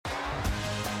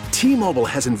T-Mobile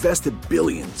has invested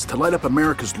billions to light up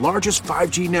America's largest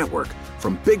 5G network,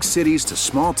 from big cities to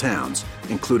small towns,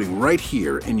 including right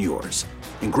here in yours.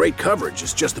 And great coverage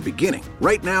is just the beginning.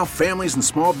 Right now, families and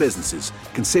small businesses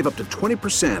can save up to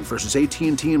 20% versus AT&T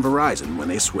and Verizon when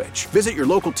they switch. Visit your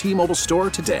local T-Mobile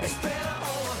store today.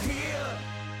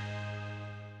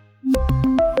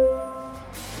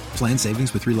 Plan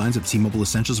savings with 3 lines of T-Mobile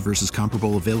Essentials versus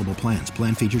comparable available plans.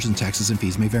 Plan features and taxes and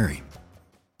fees may vary.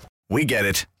 We get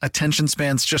it. Attention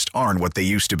spans just aren't what they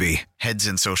used to be. Heads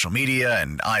in social media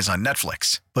and eyes on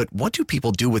Netflix. But what do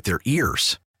people do with their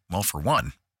ears? Well, for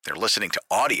one, they're listening to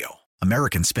audio.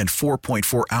 Americans spend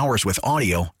 4.4 hours with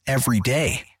audio every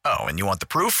day. Oh, and you want the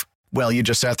proof? Well, you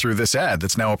just sat through this ad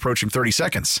that's now approaching 30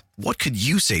 seconds. What could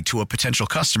you say to a potential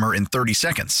customer in 30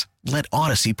 seconds? Let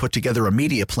Odyssey put together a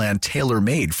media plan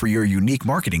tailor-made for your unique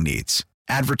marketing needs.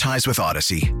 Advertise with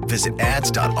Odyssey. Visit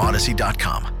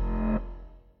ads.odyssey.com.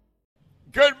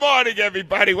 Good morning,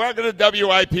 everybody. Welcome to the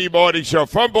WIP Morning Show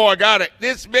from Borgata.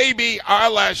 This may be our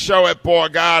last show at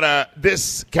Borgata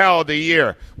this calendar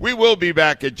year. We will be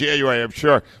back in January, I'm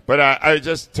sure. But I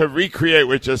just to recreate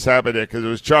what just happened there because it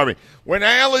was charming. When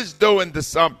Al is doing the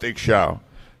Something Show,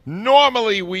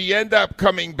 normally we end up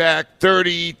coming back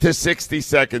 30 to 60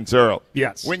 seconds early.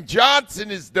 Yes. When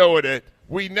Johnson is doing it,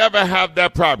 we never have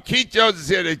that problem. Keith Jones is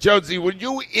here. Jonesy, would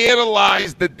you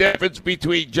analyze the difference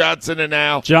between Johnson and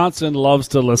Al? Johnson loves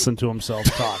to listen to himself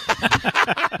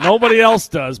talk. Nobody else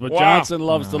does, but Johnson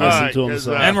loves to listen to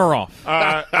himself. And we're off.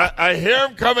 I hear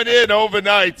him coming in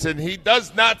overnights, and he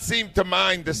does not seem to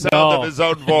mind the sound of his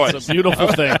own voice. It's a beautiful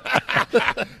thing.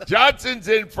 Johnson's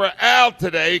in for Al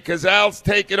today because Al's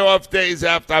taking off days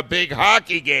after big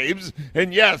hockey games.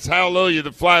 And, yes, hallelujah,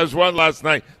 the Flyers won last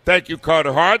night. Thank you,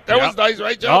 Carter Hart. That was nice,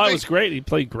 right, Jonesy? Oh, it was great. He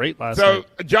played great last night.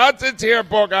 So Johnson's here at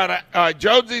Borgata.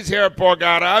 Jonesy's here at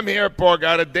Borgata. I'm here at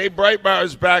Borgata. Dave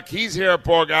Breitmeier's back. He's here at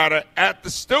Borgata. At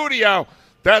the studio,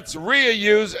 that's Rhea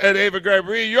Hughes and Ava Gray.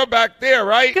 Rhea, you're back there,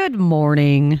 right? Good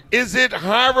morning. Is it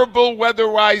horrible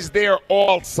weather-wise there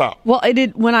also? Well, it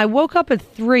did. When I woke up at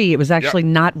 3, it was actually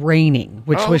not raining,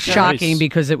 which was shocking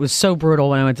because it was so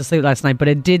brutal when I went to sleep last night. But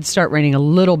it did start raining a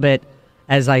little bit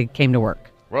as I came to work.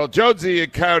 Well, Jonesy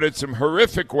encountered some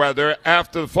horrific weather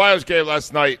after the Flyers game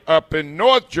last night up in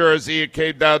North Jersey. It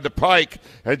came down the pike,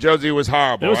 and Jonesy was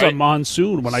horrible. It was a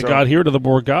monsoon when I got here to the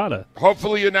Borgata.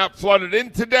 Hopefully you're not flooded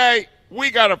in today.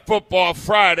 We got a football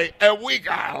Friday, and we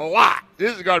got a lot.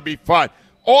 This is going to be fun.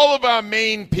 All of our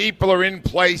main people are in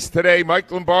place today. Mike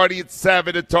Lombardi at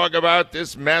 7 to talk about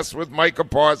this mess with Micah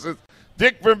Parsons.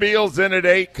 Dick Vermeil's in at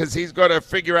 8 because he's going to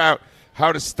figure out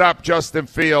how to stop Justin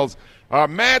Fields.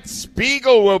 Matt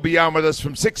Spiegel will be on with us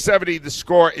from 670 The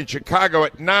Score in Chicago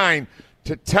at 9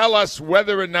 to tell us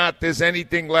whether or not there's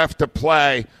anything left to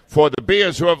play for the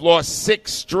Bears, who have lost 6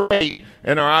 straight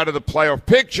and are out of the playoff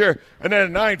picture. And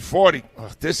then at 9:40,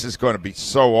 this is going to be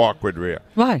so awkward, Rhea.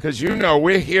 Why? Because,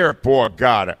 we're here at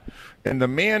Borgata. And the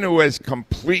man who has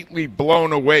completely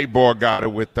blown away Borgata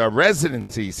with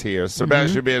residencies here,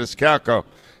 Sebastian Maniscalco,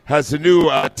 has a new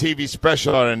TV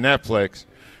special on Netflix.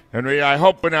 And I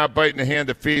hope we're not biting the hand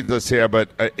that feeds us here, but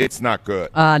it's not good.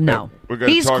 No.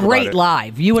 He's great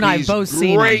live. You and I have both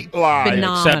seen him. Great live.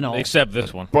 Phenomenal. Except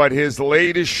this one. But his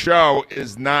latest show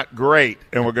is not great.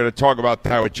 And we're going to talk about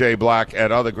that with Jay Black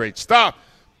and other great stuff.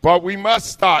 But we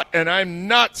must start. And I'm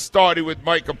not starting with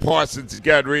Micah Parsons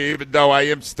again, even though I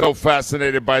am still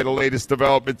fascinated by the latest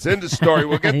developments in the story.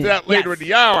 We'll get to that later in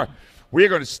the hour. We're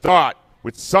going to start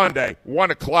with Sunday,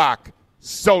 1 o'clock,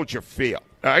 Soldier Field.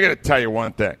 Now, I got to tell you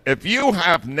one thing. If you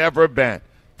have never been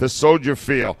to Soldier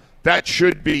Field, that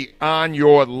should be on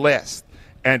your list.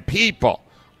 And people,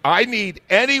 I need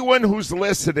anyone who's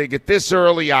listening at this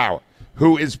early hour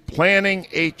who is planning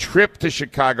a trip to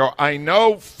Chicago. I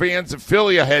know fans of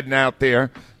Philly are heading out there,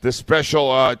 the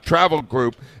special travel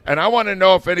group, and I want to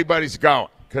know if anybody's going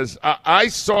because I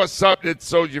saw something at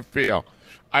Soldier Field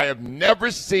I have never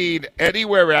seen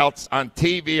anywhere else on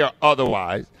TV or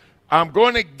otherwise. I'm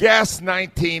going to guess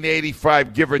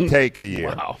 1985, give or take a year.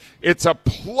 Wow. It's a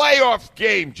playoff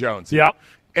game, Jones. Yep.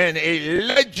 And a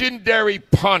legendary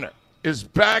punter is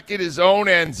back in his own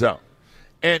end zone.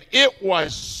 And it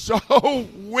was so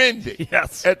windy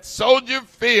at Soldier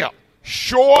Field.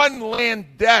 Sean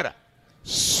Landetta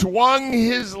swung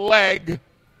his leg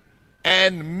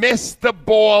and missed the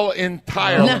ball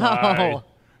entirely. No.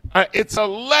 It's a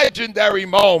legendary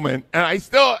moment, and I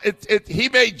still. He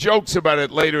made jokes about it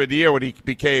later in the year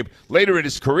later in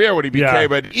his career when he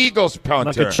became an Eagles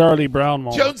punter, like a Charlie Brown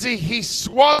moment. Jonesy, he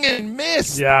swung and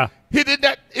missed. Yeah, he did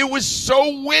that. It was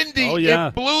so windy. Oh, yeah.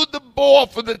 It blew the ball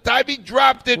from the time he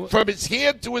dropped it from his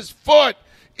hand to his foot.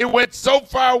 It went so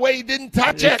far away he didn't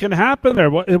touch it. It can happen there.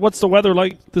 What's the weather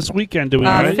like this weekend? Do we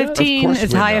know? 15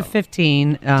 is high of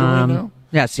 15. Do we know?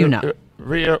 Yes, you know.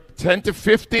 Rio, 10 to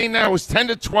 15 now. It was 10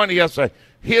 to 20 yesterday.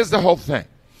 Here's the whole thing.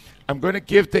 I'm going to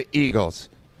give the Eagles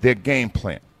their game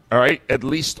plan, all right, at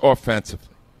least offensively.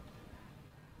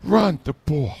 Run the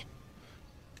ball.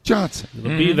 Johnson,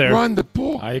 It'll be there. Run the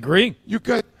ball. I agree. You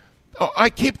got. Oh, I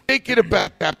keep thinking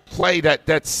about that play,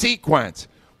 that sequence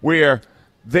where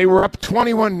they were up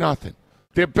 21-0.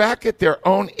 They're back at their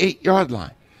own 8-yard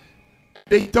line.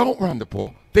 They don't run the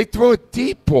ball. They throw a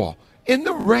deep ball in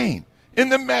the rain, in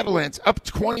the Meadowlands, up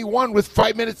 21 with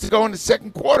 5 minutes to go in the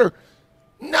second quarter.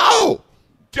 No,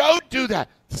 don't do that.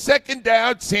 Second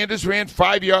down, Sanders ran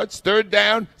 5 yards. Third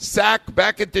down, sack,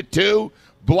 back at the 2,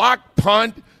 block,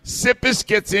 punt. Sippis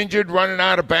gets injured running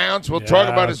out of bounds. We'll talk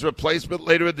about his replacement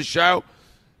later in the show.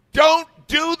 Don't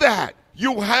do that.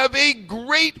 You have a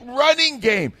great running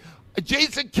game.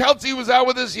 Jason Kelce was out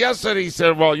with us yesterday. He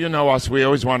said, well, you know us. We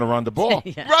always want to run the ball.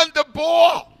 Run the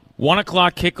ball. 1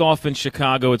 o'clock kickoff in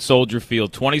Chicago at Soldier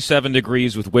Field. 27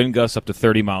 degrees with wind gusts up to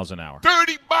 30 miles an hour.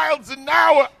 30 miles an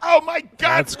hour. Oh, my God.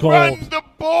 That's cold. Run the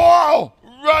ball.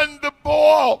 Run the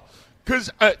ball.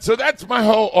 So that's my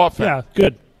whole offense. Yeah,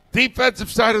 good. Defensive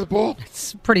side of the ball.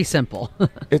 It's pretty simple.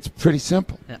 It's pretty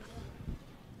simple. Yeah.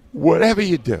 Whatever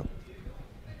you do,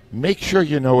 make sure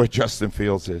you know where Justin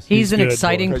Fields is. He's an good,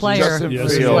 exciting boy. player. Justin with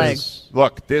his Fields. legs.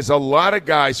 Look, there's a lot of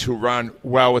guys who run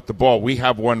well with the ball. We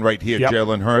have one right here, Yep.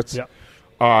 Jalen Hurts.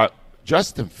 Yep.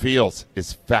 Justin Fields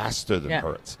is faster than Yeah.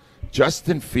 Hurts.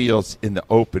 Justin Fields in the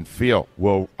open field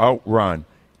will outrun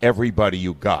everybody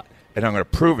you got. And I'm going to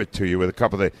prove it to you with a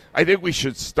couple of things. I think we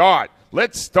should start.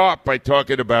 Let's start by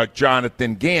talking about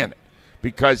Jonathan Gannon,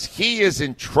 because he is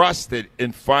entrusted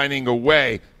in finding a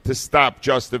way to stop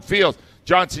Justin Fields.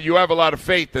 Johnson, you have a lot of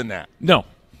faith in that. No.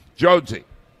 Jonesy.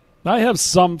 I have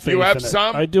some faith You have in it.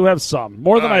 some? I do have some.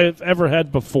 More than I've ever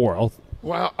had before.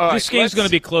 Well, This game's going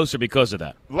to be closer because of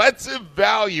that. Let's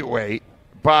evaluate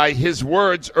by his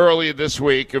words earlier this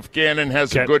week if Gannon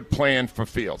has a good plan for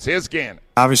Fields. Here's Gannon.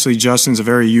 Obviously, Justin's a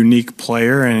very unique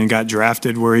player and got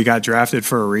drafted where he got drafted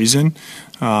for a reason.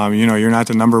 You're not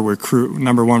the number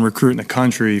one recruit in the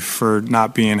country for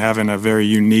not having a very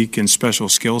unique and special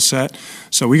skill set.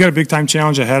 So we got a big-time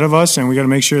challenge ahead of us, and we got to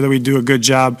make sure that we do a good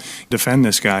job defend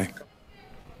this guy.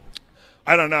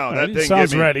 I don't know. That He thing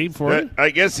sounds ready for it. I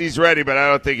guess he's ready, but I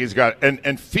don't think he's got it.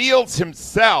 And Fields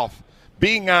himself,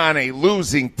 being on a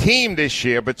losing team this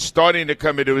year but starting to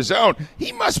come into his own,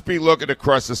 he must be looking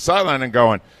across the sideline and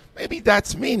going, maybe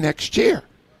that's me next year.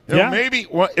 Maybe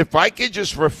if I could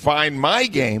just refine my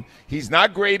game. He's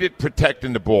not great at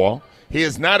protecting the ball. He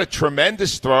is not a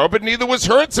tremendous thrower, but neither was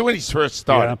Hurts when he first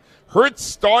started. Yeah. Hurts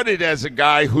started as a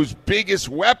guy whose biggest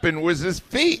weapon was his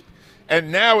feet,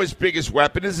 and now his biggest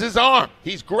weapon is his arm.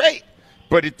 He's great,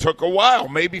 but it took a while.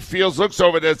 Maybe Fields looks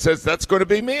over there and says, that's going to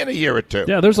be me in a year or two.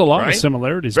 Yeah, there's a lot right? of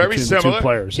similarities Very between similar. the two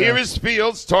players. Here is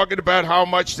Fields talking about how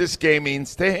much this game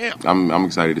means to him. I'm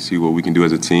excited to see what we can do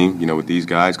as a team, with these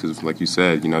guys, because like you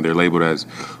said, they're labeled as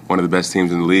one of the best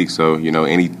teams in the league. So,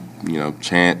 any,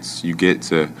 chance you get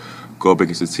to go up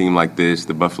against a team like this,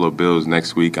 the Buffalo Bills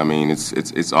next week,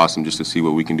 it's awesome just to see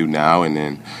what we can do now, and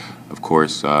then, of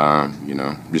course,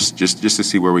 just to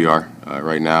see where we are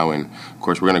right now, and of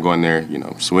course we're going to go in there,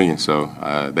 swinging.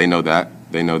 So they know that.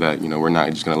 They know that we're not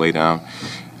just going to lay down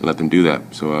and let them do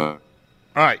that. So. All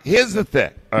right. Here's the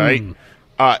thing. All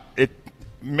right.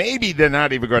 Maybe they're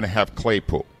not even going to have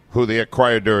Claypool, who they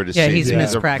acquired during the season. He's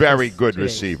missed a practice. very good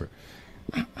receiver.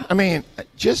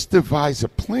 Just devise a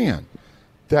plan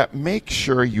that makes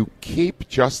sure you keep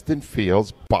Justin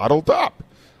Fields bottled up.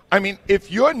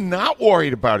 If you're not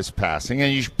worried about his passing,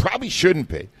 and you probably shouldn't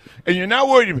be, and you're not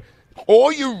worried,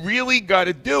 all you really got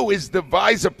to do is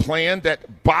devise a plan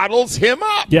that bottles him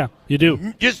up. Yeah, you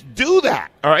do. Just do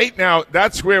that. All right? Now,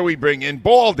 that's where we bring in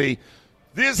Baldy.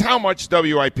 This is how much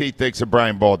WIP thinks of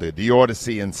Brian Baldy, the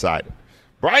Odyssey Insider.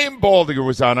 Brian Baldy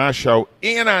was on our show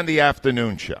and on the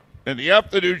afternoon show. And the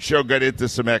afternoon show got into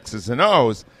some X's and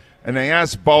O's, and they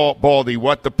asked Baldy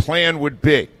what the plan would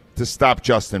be to stop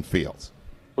Justin Fields.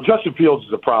 Well, Justin Fields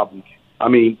is a problem.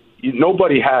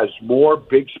 Nobody has more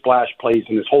big splash plays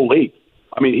in this whole league.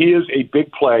 He is a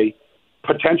big play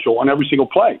potential on every single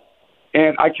play.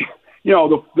 And I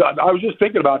was just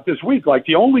thinking about this week, like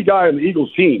the only guy on the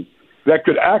Eagles team that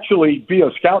could actually be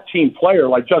a scout team player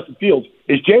like Justin Fields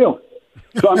is Jalen.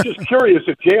 So I'm just curious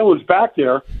if Jalen's back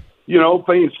there,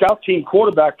 playing scout team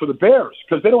quarterback for the Bears,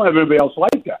 because they don't have anybody else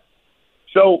like that.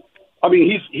 So,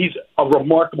 he's a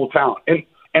remarkable talent.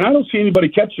 And I don't see anybody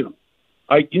catching him.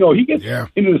 He gets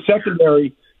into the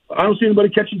secondary I don't see anybody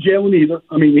catching Jalen either.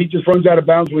 I mean, he just runs out of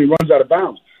bounds when he runs out of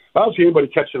bounds. I don't see anybody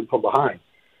catching him from behind.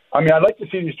 I mean, I'd like to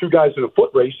see these two guys in a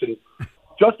foot race. And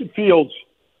Justin Fields,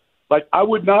 I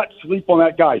would not sleep on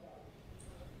that guy.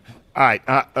 All right.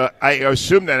 I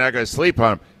assume they're not going to sleep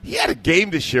on him. He had a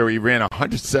game this year where he ran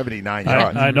 179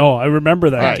 yards. I know. I remember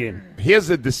that game. Here's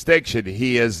the distinction.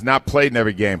 He has not played in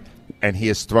every game, and he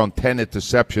has thrown 10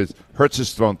 interceptions. Hurts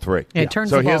has thrown 3. Yeah, it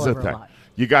turns the ball over a lot.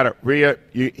 You got to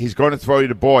he's going to throw you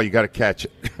the ball. You got to catch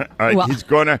it. Well, he's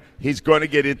going to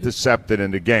get intercepted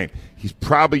in the game. He's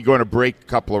probably going to break a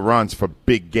couple of runs for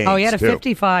big games. Oh, he had a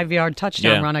 55-yard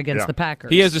touchdown run against the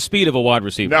Packers. He has the speed of a wide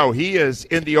receiver. No, he is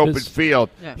in the open field.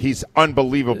 Yeah. He's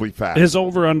unbelievably fast. His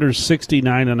over/under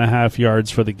 69.5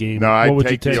 yards for the game. No, what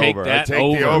would you take? The over. That I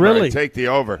take the over. Really? I take the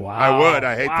over. Wow. I would.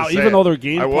 I hate to say even though they're it.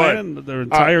 game planning their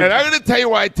entire. And I'm going to tell you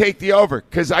why I take the over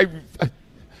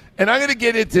and I'm going to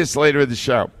get into this later in the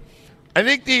show. I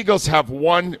think the Eagles have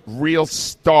one real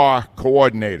star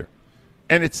coordinator,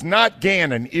 and it's not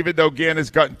Gannon, even though Gannon's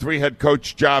gotten 3 head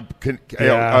coach job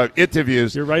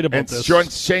interviews. You're right about this. Shane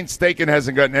Steichen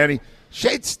hasn't gotten any.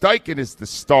 Shane Steichen is the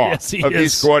star of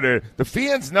these coordinators. The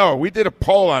fans know. We did a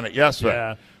poll on it yesterday.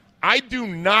 Yeah. I do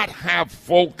not have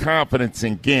full confidence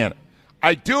in Gannon.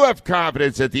 I do have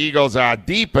confidence that the Eagles are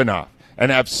deep enough. And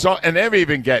they're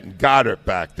even getting Goddard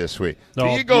back this week. The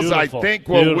Eagles, beautiful. I think,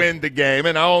 will win the game,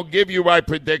 and I'll give you my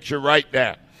prediction right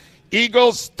now.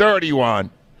 Eagles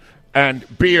 31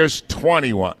 and Bears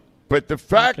 21. But the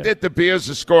fact that the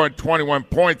Bears are scoring 21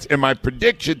 points, and my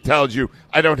prediction tells you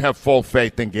I don't have full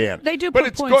faith in Gannon. They do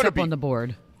put points up on the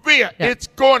board. It's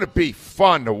going to be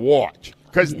fun to watch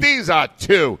because these are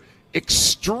two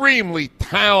extremely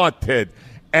talented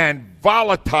and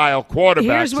volatile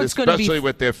quarterbacks, especially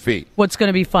with their feet. What's going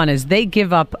to be fun is they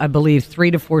give up, I believe,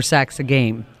 3 to 4 sacks a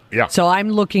game. Yeah. So I'm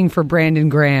looking for Brandon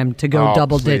Graham to go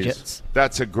double digits.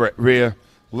 That's a great, Rhea.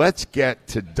 Let's get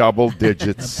to double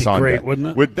digits Sunday. Great, wouldn't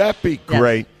it? Would that be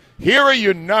great? Yes. Here are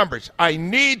your numbers. I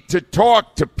need to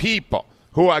talk to people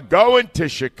who are going to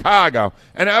Chicago.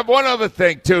 And I have one other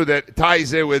thing, too, that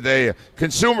ties in with a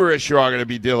consumer issue I'm going to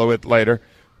be dealing with later.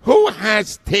 Who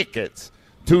has tickets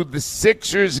to the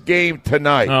Sixers game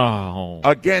tonight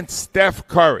against Steph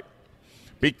Curry?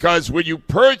 Because when you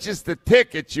purchased the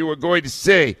tickets, you were going to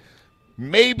see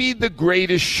maybe the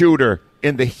greatest shooter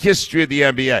in the history of the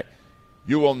NBA.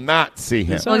 You will not see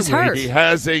him. So he's hurt. He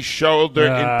has a shoulder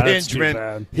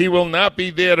impingement. He will not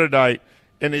be there tonight,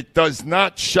 and it does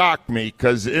not shock me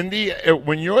because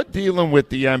when you're dealing with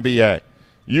the NBA,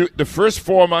 the first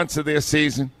 4 months of their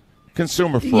season,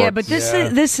 consumer fraud. Yeah, but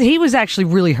this he was actually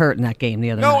really hurt in that game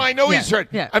the other night. No, I know he's hurt.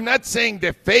 Yeah. I'm not saying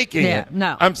they're faking it.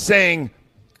 No. I'm saying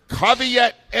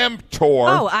caveat emptor.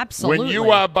 Oh, absolutely. When you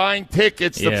are buying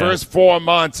tickets the first 4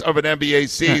 months of an NBA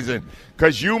season,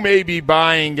 because you may be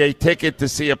buying a ticket to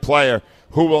see a player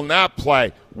who will not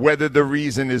play, whether the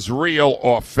reason is real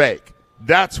or fake.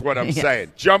 That's what I'm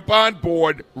saying. Jump on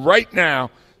board right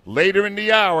now. Later in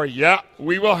the hour,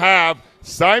 we will have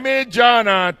Simon and John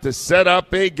on to set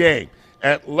up a game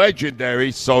at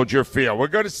legendary Soldier Field. We're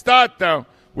going to start, though,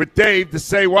 with Dave, the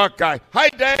Say What guy. Hi,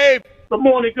 Dave. Good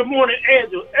morning,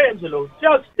 Angelo.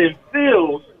 Justin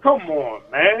Fields, come on,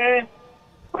 man.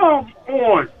 Come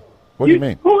on. What do you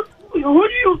mean? Who do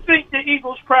you think the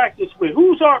Eagles practice with?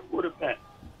 Who's our quarterback?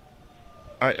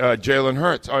 Jalen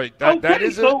Hurts. All right,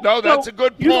 that's a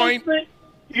good point.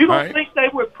 You don't think they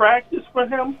would practice for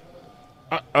him?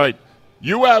 All right.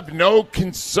 You have no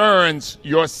concerns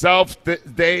yourself,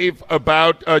 Dave,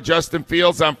 about Justin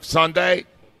Fields on Sunday?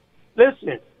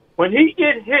 Listen, when he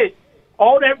get hit,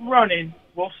 all that running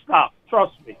will stop.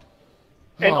 Trust me.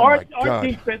 And our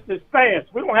defense is fast.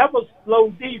 We don't have a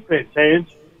slow defense,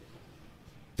 Ange.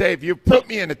 Dave, you put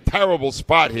me in a terrible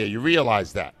spot here. You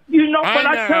realize that? You know, but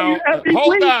I tell you every week.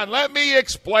 Hold on. Let me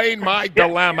explain my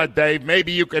dilemma, Dave.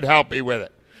 Maybe you could help me with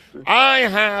it. I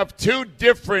have 2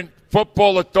 different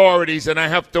football authorities, and I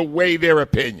have to weigh their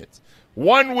opinions.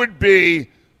 One would be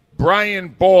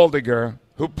Brian Baldinger,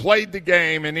 who played the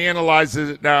game and analyzes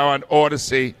it now on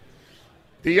Odyssey.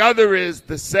 The other is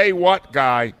the Say What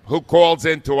guy who calls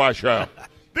into our show.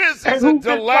 This is a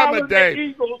dilemma,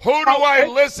 Dave. Who do I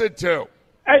listen to?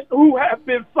 And who have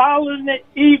been following the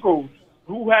Eagles,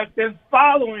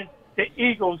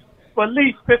 for at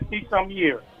least 50-some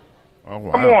years. Oh,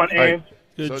 wow. Come on, Ange.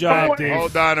 Good job, Dave.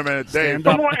 Hold on a minute, Dave.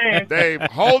 Come on, Ange. Dave,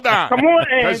 hold on. Come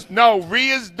on, Ange. No,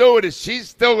 Rhea's doing it. She's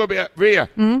still going to be Rhea.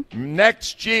 Mm-hmm.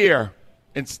 Next year,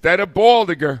 instead of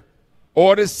Baldinger,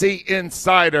 Odyssey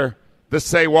Insider, the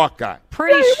Say What guy.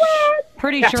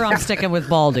 Pretty sure I'm sticking with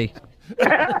Baldy.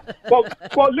 well,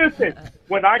 listen.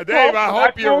 When I Dave, I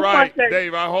hope you're right.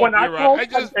 Dave, I hope you're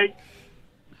right.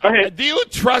 Go ahead. Do you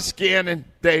trust Gannon,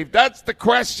 Dave? That's the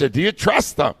question. Do you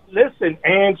trust him? Listen,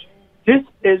 Ange, this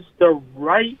is the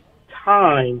right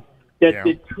time that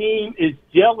the team is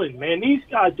gelling, man. These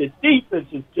guys, the defense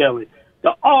is gelling.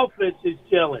 The offense is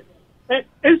gelling.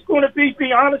 It's going to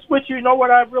be honest with you, you know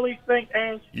what I really think,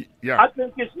 Ange? Yeah. I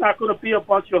think it's not going to be a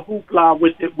bunch of hoopla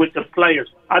with the players.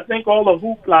 I think all the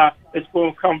hoopla is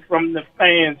going to come from the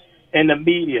fans and the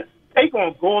media. They're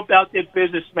going to go about their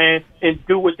business, man, and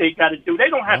do what they got to do. They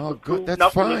don't have to prove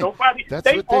nothing to nobody. That's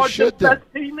they what they are should the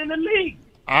best team in the league.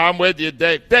 I'm with you,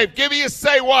 Dave. Dave, give me a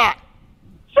say what.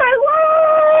 Say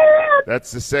what?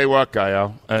 That's the say what guy,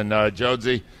 Al. And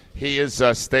Jonesy, he is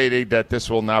stating that this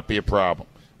will not be a problem.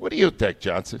 What do you think,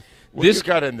 Johnson? What you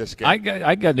got in this game?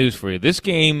 I got news for you. This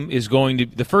game is going to –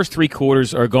 the first three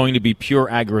quarters are going to be pure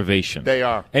aggravation. They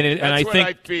are. And I think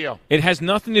I feel. It has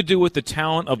nothing to do with the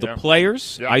talent of the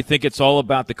players. Yeah. I think it's all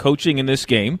about the coaching in this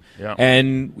game. Yeah.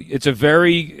 And it's a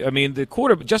very – I mean, the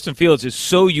quarterback, Justin Fields, is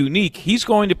so unique. He's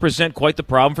going to present quite the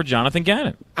problem for Jonathan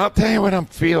Gannon. I'll tell you what I'm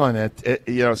feeling.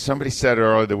 Somebody said it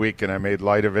earlier the week, and I made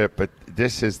light of it, but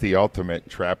this is the ultimate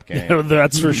trap game.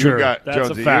 That's for sure. That's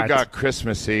Jonesy, a fact. You got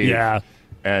Christmas Eve. Yeah.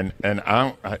 And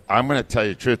I'm going to tell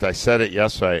you the truth. I said it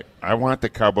yesterday. I want the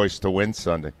Cowboys to win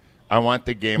Sunday. I want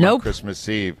the game on Christmas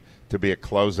Eve to be a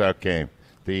closeout game.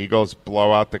 The Eagles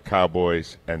blow out the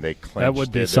Cowboys, and they clinch That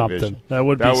would be their something. division. That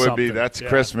would be something. That's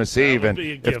Christmas Eve. And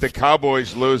if the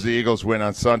Cowboys lose, the Eagles win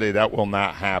on Sunday, that will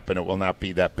not happen. It will not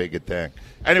be that big a thing.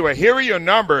 Anyway, here are your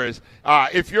numbers.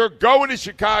 If you're going to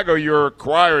Chicago, you're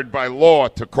required by law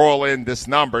to call in this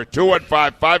number,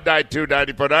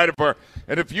 215-592-9494.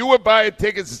 And if you were buying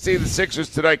tickets to see the Sixers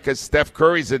tonight because Steph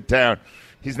Curry's in town,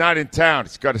 he's not in town.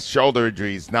 He's got a shoulder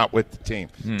injury. He's not with the team.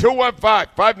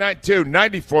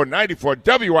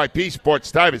 215-592-9494. WIP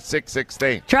Sports Time at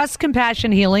 6:16. Trust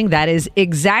Compassion Healing. That is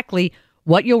exactly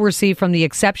what you'll receive from the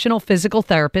exceptional physical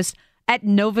therapist at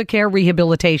NovaCare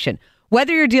Rehabilitation.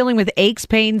 Whether you're dealing with aches,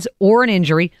 pains, or an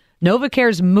injury,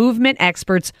 NovaCare's movement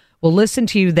experts will listen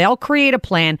to you. They'll create a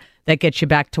plan that gets you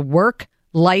back to work,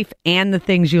 life, and the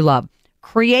things you love.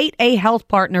 Create a health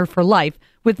partner for life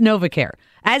with NovaCare.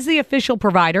 As the official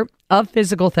provider of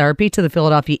physical therapy to the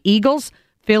Philadelphia Eagles,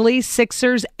 Phillies,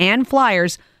 Sixers, and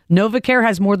Flyers, NovaCare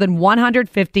has more than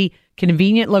 150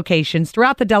 convenient locations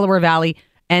throughout the Delaware Valley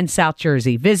and South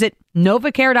Jersey. Visit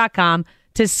NovaCare.com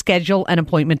to schedule an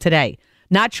appointment today.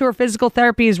 Not sure physical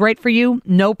therapy is right for you?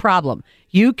 No problem.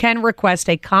 You can request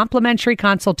a complimentary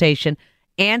consultation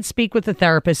and speak with the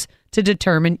therapist to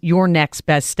determine your next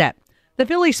best step. The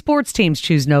Philly sports teams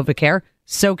choose NovaCare.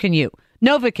 So can you.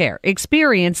 NovaCare.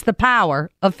 Experience the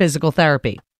power of physical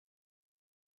therapy.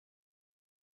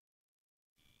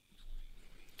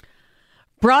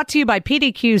 Brought to you by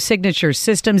PDQ Signature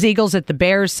Systems. Eagles at the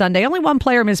Bears Sunday. Only one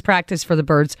player missed practice for the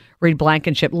Birds, Reed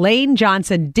Blankenship. Lane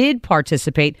Johnson did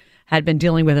participate, had been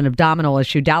dealing with an abdominal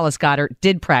issue. Dallas Goedert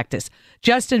did practice.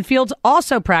 Justin Fields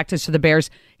also practiced for the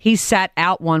Bears. He sat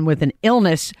out one with an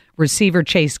illness. Receiver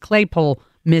Chase Claypool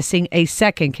missing a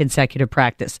second consecutive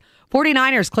practice.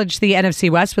 49ers clinched the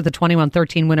NFC West with a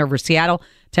 21-13 win over Seattle.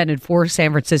 10-4,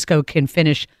 San Francisco can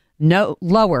finish no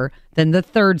lower than the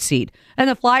third seed. And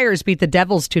the Flyers beat the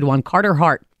Devils 2-1. Carter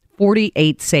Hart,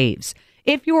 48 saves.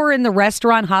 If you're in the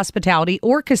restaurant, hospitality,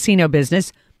 or casino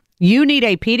business, you need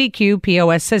a PDQ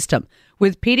POS system.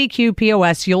 With PDQ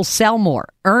POS, you'll sell more,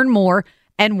 earn more,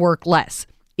 and work less.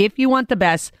 If you want the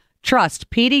best, trust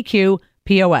PDQ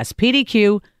POS.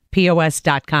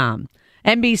 PDQPOS.com.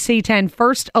 NBC 10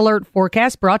 First Alert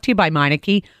Forecast brought to you by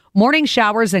Meineke. Morning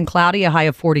showers and cloudy, a high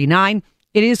of 49.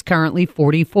 It is currently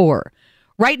 44.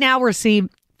 Right now, receive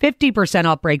 50%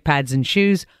 off brake pads and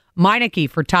shoes. Meineke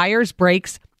for tires,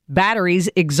 brakes, batteries,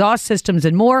 exhaust systems,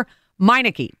 and more.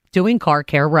 Meineke, doing car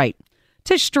care right.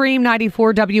 To stream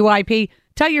 94 WIP,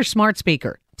 tell your smart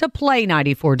speaker to play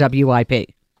 94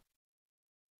 WIP.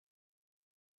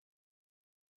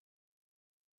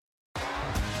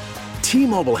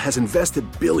 T-Mobile has invested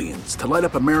billions to light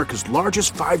up America's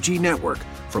largest 5G network,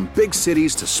 from big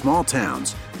cities to small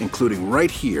towns, including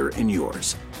right here in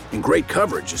yours. And great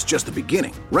coverage is just the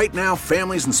beginning. Right now,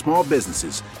 families and small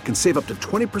businesses can save up to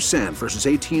 20% versus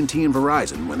AT&T and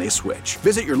Verizon when they switch.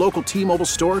 Visit your local T-Mobile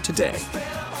store today.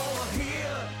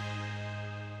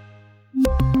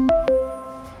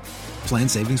 Plan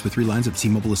savings with 3 lines of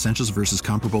T-Mobile Essentials versus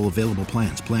comparable available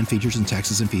plans. Plan features and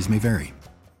taxes and fees may vary.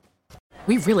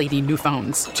 We really need new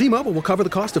phones. T-Mobile will cover the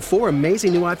cost of 4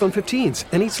 amazing new iPhone 15s,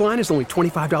 and each line is only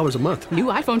 $25 a month. New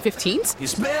iPhone 15s?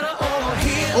 It's better over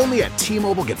here. Only at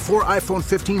T-Mobile, get 4 iPhone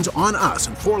 15s on us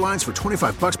and 4 lines for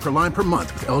 $25 per line per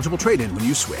month with eligible trade-in when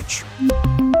you switch.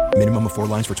 Minimum of 4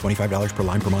 lines for $25 per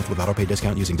line per month with autopay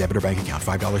discount using debit or bank account.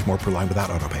 $5 more per line without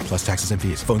autopay, plus taxes and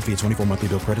fees. Phone fee at 24 monthly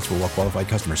bill credits for well-qualified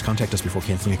customers. Contact us before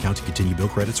canceling account to continue bill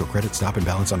credits or credit stop and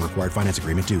balance on required finance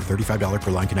agreement due. $35 per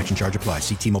line connection charge applies.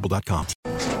 See T-Mobile.com.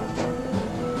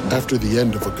 After the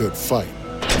end of a good fight,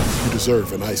 you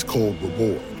deserve an ice-cold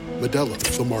reward. Modelo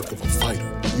is the mark of a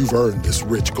fighter. You've earned this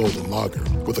rich golden lager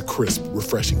with a crisp,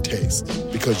 refreshing taste.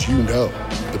 Because you know,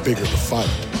 the bigger the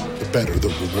fight, the better the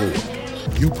reward.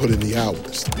 You put in the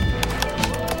hours,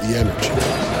 the energy,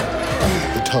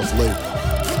 the tough labor.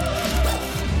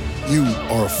 You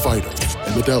are a fighter,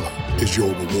 and Modelo is your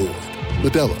reward.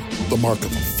 Modelo, the mark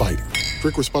of a fighter.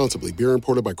 Drink responsibly. Beer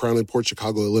imported by Crown Imports,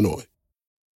 Chicago, Illinois.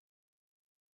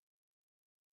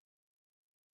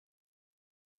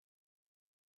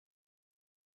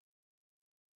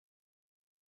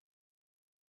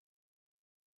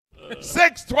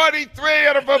 .623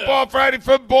 on a Football Friday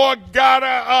from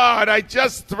Borgata. And I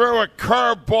just threw a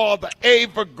curveball to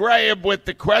Ava Graham with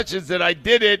the questions, and I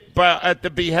did it at the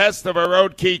behest of our own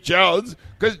Keith Jones.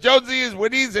 Because Jonesy is,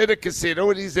 when he's in a casino,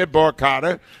 when he's in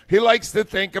Borgata, he likes to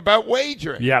think about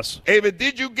wagering. Yes. Ava,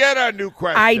 did you get our new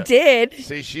question? I did.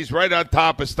 See, she's right on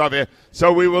top of stuff here.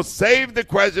 So we will save the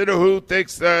question of who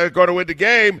thinks they're going to win the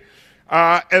game.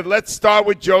 And let's start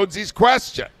with Jonesy's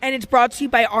question. And it's brought to you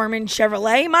by Armin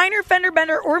Chevrolet. Minor fender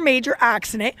bender or major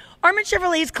accident, Armin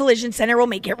Chevrolet's Collision Center will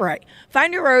make it right.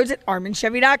 Find your roads at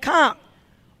ArminChevy.com.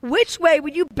 Which way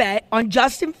would you bet on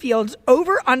Justin Fields'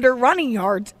 over-under running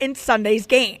yards in Sunday's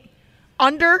game?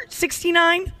 Under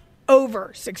 69,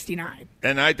 over 69.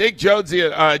 And I think Jonesy,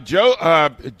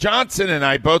 Johnson and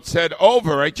I both said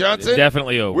over, right, Johnson?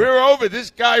 Definitely over. We're over.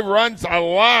 This guy runs a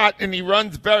lot, and he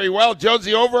runs very well.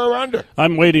 Jonesy, over or under?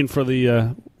 I'm waiting for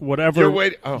the whatever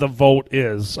the vote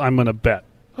is. I'm going to bet.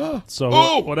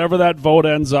 So whatever that vote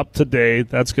ends up today,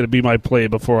 that's going to be my play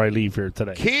before I leave here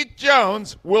today. Keith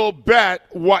Jones will bet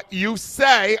what you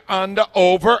say on the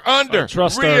over-under.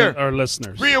 Trust our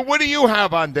listeners. Rhea, what do you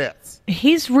have on this?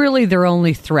 He's really their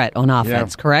only threat on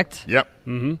offense, correct? Yep.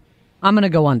 Mm-hmm. I'm going to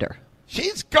go under.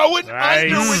 She's going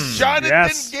under with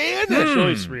Jonathan Gannon.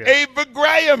 Choice, Rhea. Ava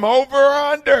Graham, over or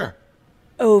under?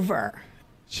 Over.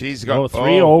 She's got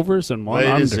 3 overs and 1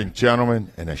 under. Ladies and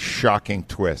gentlemen, in a shocking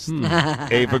twist,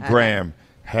 Ava Graham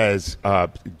has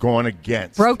gone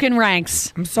against. Broken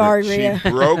ranks. I'm sorry, Rhea. She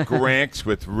broke ranks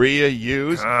with Rhea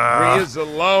Hughes. Rhea's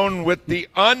alone with the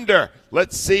under.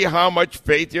 Let's see how much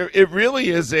faith you. It really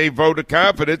is a vote of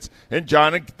confidence in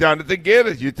Jonathan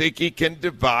Gannon. You think he can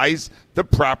devise the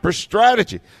proper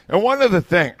strategy. And one other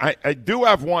thing, I do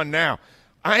have one now.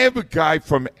 I have a guy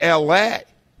from L.A.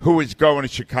 who is going to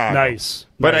Chicago. Nice.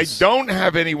 But I don't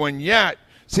have anyone yet.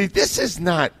 See, this is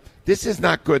not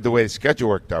good the way the schedule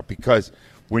worked out, because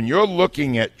when you're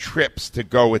looking at trips to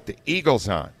go with the Eagles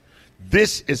on,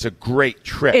 this is a great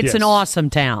trip. It's an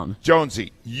awesome town.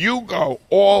 Jonesy, you go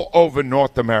all over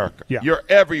North America. Yeah. You're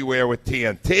everywhere with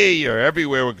TNT. You're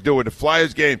everywhere with doing the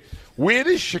Flyers game. Where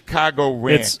does Chicago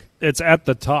rank? It's at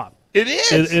the top. It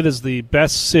is. It is the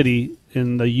best city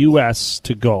in the U.S.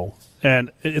 to go.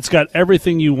 And it's got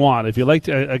everything you want. If you like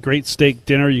a great steak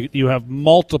dinner, you have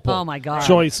multiple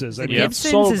choices. And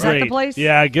Gibson's, is that the place?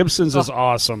 Yeah, Gibson's is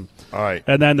awesome. All right.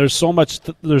 And then there's so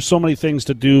many things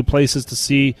to do, places to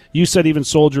see. You said even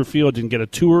Soldier Field, you can get a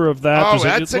tour of that. Oh,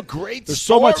 that's a great There's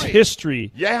story. so much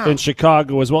history in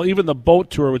Chicago as well. Even the boat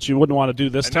tour, which you wouldn't want to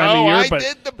do this time of year. I but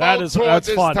did the boat tour that's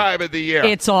this fun. time of the year.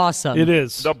 It's awesome. It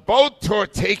is. The boat tour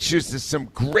takes you to some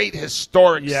great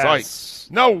historic sites.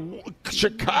 No,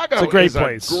 Chicago it's a great is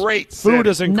place. A great city. Food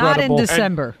is incredible. Not in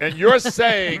December. And you're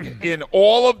saying in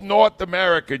all of North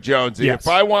America, Jonesy, if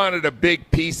I wanted a big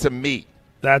piece of meat,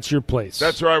 that's your place.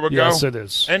 That's where I would go? Yes, it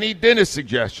is. Any dinner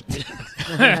suggestions?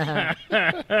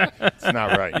 It's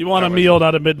not right. You want a meal,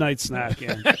 not a midnight snack.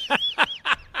 Yeah.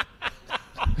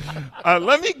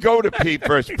 Let me go to Pete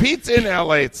first. Pete's in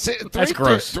L.A. It's That's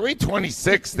gross.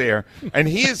 326 there, and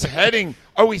he is heading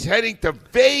 – he's heading to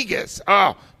Vegas.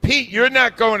 Oh, Pete, you're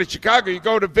not going to Chicago. You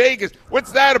go to Vegas.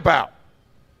 What's that about?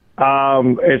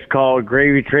 It's called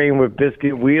Gravy Train with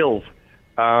Biscuit Wheels.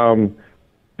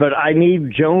 But I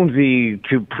need Jonesy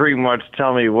to pretty much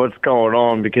tell me what's going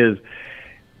on, because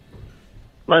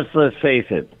let's face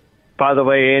it. By the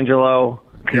way, Angelo,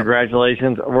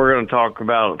 congratulations. We're going to talk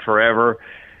about it forever.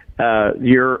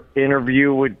 Your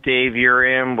interview with Dave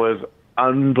Uram was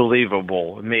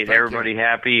unbelievable. It made everybody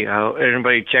happy.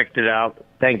 Everybody checked it out.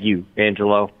 Thank you,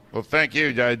 Angelo. Well, thank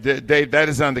you, Dave. That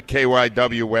is on the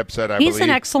KYW website, I believe. He's an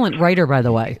excellent writer, by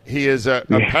the way. He is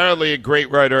apparently a great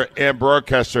writer and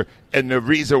broadcaster, and the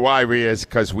reason why is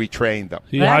because we trained them.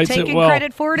 Taking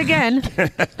credit for it again.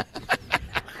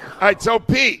 All right, so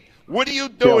Pete, What are you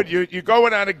doing? You're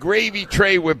going on a gravy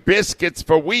tray with biscuits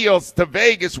for wheels to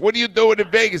Vegas. What are you doing in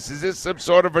Vegas? Is this some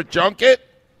sort of a junket?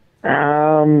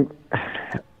 Well,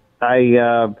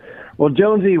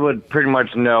 Jonesy would pretty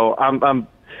much know. I'm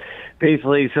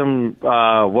basically some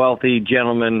wealthy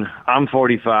gentleman. I'm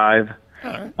 45.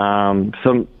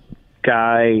 Some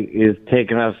guy is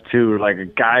taking us to like a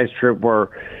guy's trip where,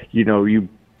 you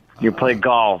play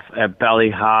golf at Belly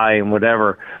High and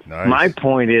whatever. Nice. My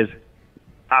point is,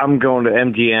 I'm going to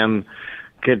MGM,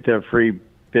 get the free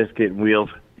biscuit and wheels.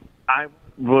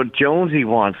 What Jonesy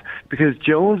wants, because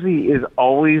Jonesy is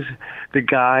always the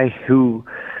guy who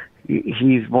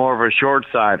he's more of a short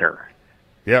sider.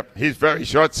 Yep, he's very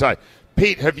short side.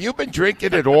 Pete, have you been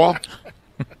drinking at all?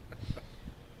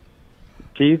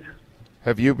 Keith?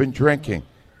 Have you been drinking?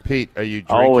 Pete, are you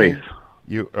drinking? Always.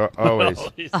 You always.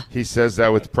 He says that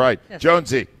with pride. Yes.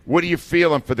 Jonesy, what are you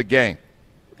feeling for the game?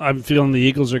 I'm feeling the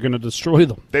Eagles are going to destroy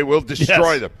them. They will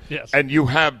destroy them. Yes. And you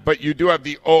do have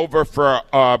the over for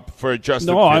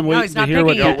Justin. No, I'm waiting to hear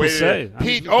what people say.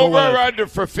 Pete, over or under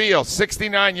for Fields,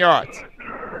 69 yards.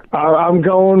 I'm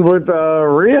going with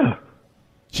Rhea.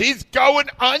 She's going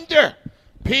under.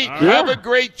 Pete, have a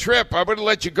great trip. I'm going to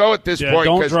let you go at this point.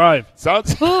 Don't drive.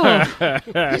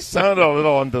 He sounded a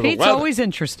little under the Pete's weather. Always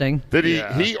interesting.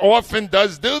 He often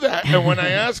does do that. And when I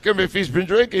ask him if he's been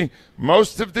drinking,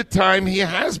 most of the time he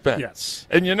has been. Yes.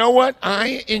 And you know what?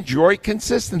 I enjoy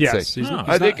consistency. Yes,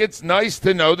 I think it's nice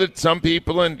to know that some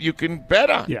people and you can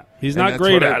bet on. Yeah, he's not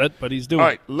great at it, but he's doing it. All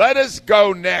right, let us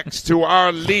go next to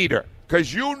our leader.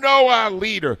 Because our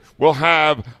leader will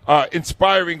have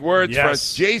inspiring words for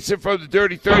us. Jason from the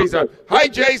Dirty 30s. Hi,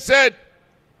 Jason.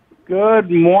 Good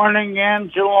morning,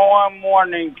 Angelo and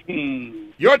Morning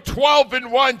King. You're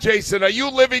 12-1, Jason. Are you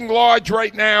living large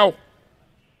right now?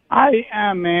 I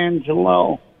am,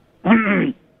 Angelo.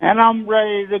 And I'm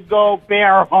ready to go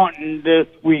bear hunting this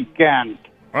weekend.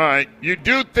 All right. You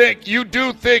do think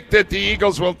that the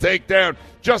Eagles will take down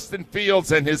Justin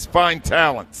Fields and his fine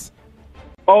talents?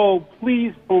 Oh,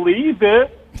 please believe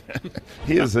it.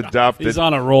 He is adopted. He's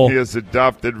on a roll. He is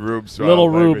adopted Rube. Little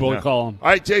Rube, we'll call him. All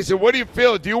right, Jason, what do you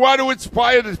feel? Do you want to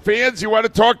inspire the fans? You want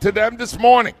to talk to them this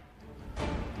morning?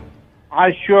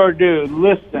 I sure do.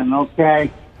 Listen,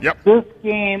 okay? Yep. This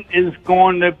game is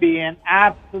going to be an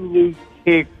absolute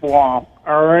cakewalk,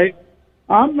 all right?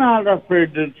 I'm not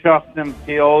afraid of Justin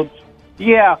Fields.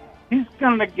 Yeah, he's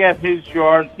going to get his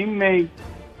yards. He may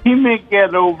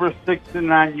get over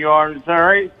 69 yards, all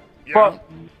right? Yeah.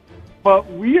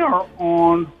 But we are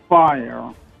on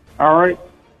fire, all right?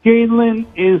 Jalen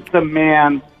is the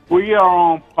man. We are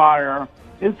on fire.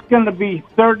 It's going to be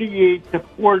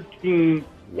 38-14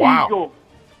 Wow. Eagles.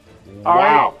 Wow. All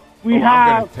right?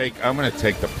 I'm going to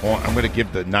take the point. I'm going to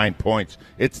give the 9 points.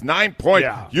 It's 9 points.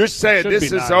 Yeah. You're saying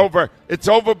this is over. It's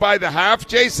over by the half,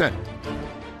 Jason?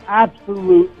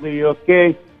 Absolutely,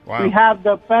 okay? Wow. We have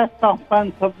the best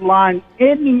offensive line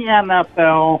in the NFL,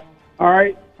 all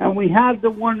right? And we have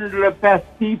one of the best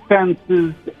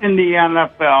defenses in the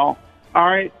NFL, all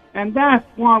right? And that's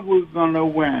why we're going to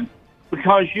win.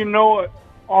 Because, you know what?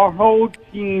 Our whole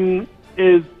team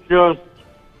is just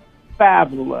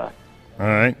fabulous. All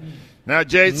right. Now,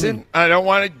 Jason, I don't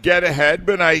want to get ahead,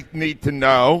 but I need to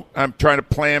know. I'm trying to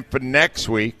plan for next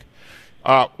week.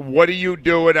 What are you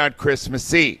doing on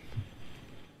Christmas Eve?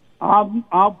 I'm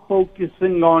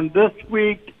focusing on this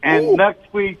week, and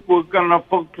next week we're going to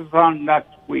focus on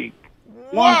next week.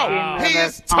 Wow, he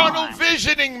is tunnel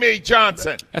visioning me,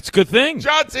 Johnson. That's a good thing.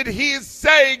 Johnson, he is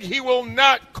saying he will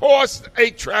not cost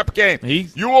a trap game.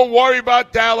 You will worry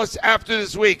about Dallas after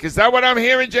this week. Is that what I'm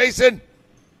hearing, Jason?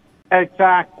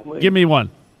 Exactly. Give me one.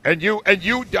 And you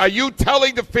are you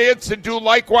telling the fans to do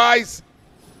likewise?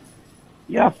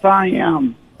 Yes, I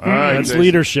am. All right, that's Jason.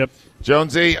 leadership.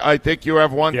 Jonesy, I think you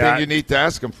have one thing you need to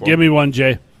ask him for. Give me one,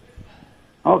 Jay.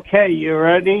 Okay, you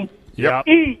ready? Yep.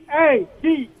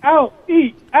 E-A-G-L-E-S,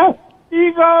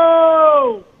 Eagles!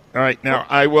 All right, now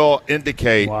I will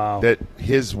indicate that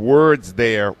his words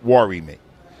there worry me.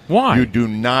 Why? You do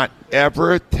not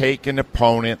ever take an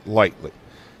opponent lightly.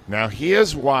 Now,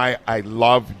 here's why I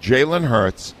love Jalen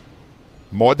Hurts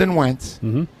more than Wentz,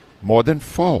 more than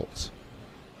Foles,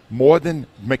 more than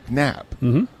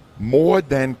McNabb, more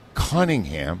than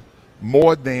Cunningham,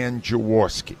 more than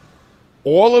Jaworski.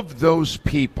 All of those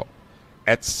people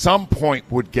at some point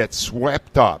would get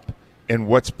swept up in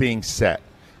what's being said.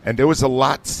 And there was a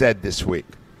lot said this week.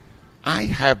 I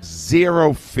have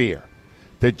zero fear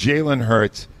that Jalen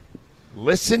Hurts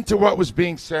listened to what was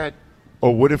being said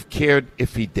or would have cared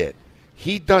if he did.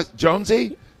 He does.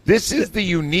 Jonesy, This is the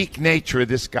unique nature of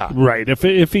this guy. Right.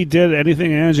 If he did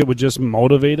anything, Ange, it would just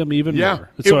motivate him even more.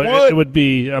 So it would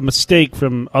be a mistake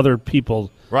from other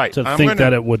people to think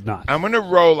that it would not. I'm going to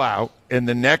roll out in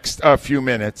the next few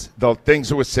minutes the things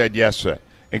that were said yesterday,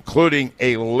 including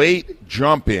a late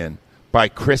jump in by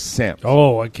Chris Sims.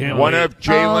 Oh, I can't One wait. of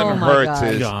Jalen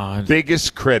Hurts'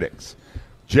 biggest critics.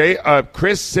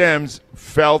 Chris Sims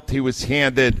felt he was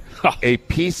handed a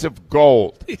piece of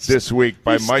gold this week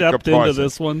by Micah Parsons. Into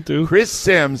this one too. Chris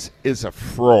Sims is a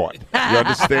fraud. You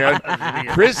understand?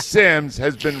 Chris Sims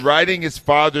has been riding his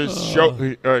father's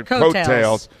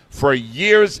coattails for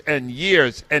years and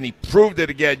years, and he proved it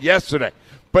again yesterday.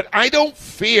 But I don't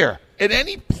fear at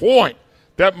any point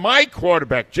that my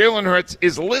quarterback, Jalen Hurts,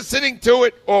 is listening to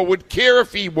it or would care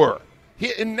if he were.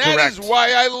 And that is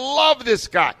why I love this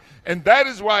guy. And that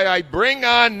is why I bring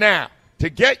on now, to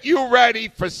get you ready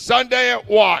for Sunday at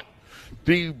 1,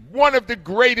 one of the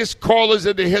greatest callers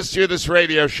in the history of this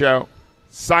radio show,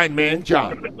 Sign Man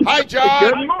John. Hi,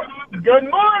 John. Good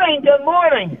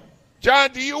morning. John,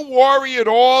 do you worry at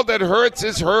all that Hurts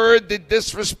has heard the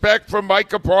disrespect from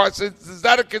Micah Parsons? Is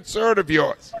that a concern of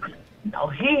yours? No,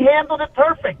 he handled it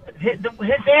perfect. His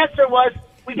answer was,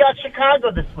 we got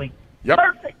Chicago this week. Yep.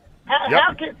 Perfect.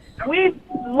 How can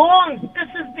this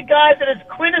is the guy that is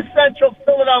quintessential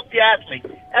Philadelphia athlete.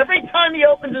 Every time he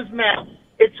opens his mouth,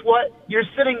 it's what you're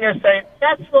sitting there saying,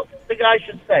 that's what the guy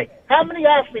should say. How many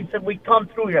athletes have we come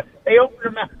through here? They open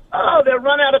their mouth, they're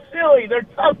run out of Philly, they're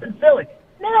tough in Philly.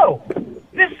 No,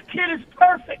 this kid is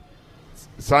perfect.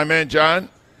 Simon John,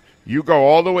 you go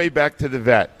all the way back to the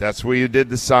vet. That's where you did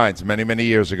the signs many, many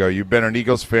years ago. You've been an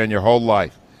Eagles fan your whole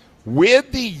life. Where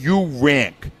do you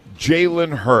rank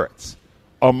Jalen Hurts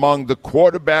among the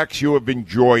quarterbacks you have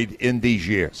enjoyed in these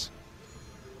years?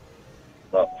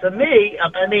 Well, to me,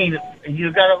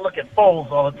 you got to look at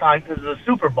Foles all the time because of the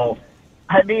Super Bowl.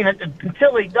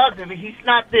 Until he does it, he's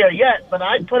not there yet, but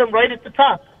I'd put him right at the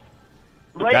top.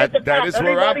 That is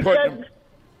where I'm putting him.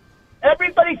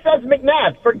 Everybody says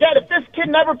McNabb. Forget it. If this kid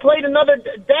never played another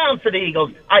down for the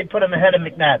Eagles, I'd put him ahead of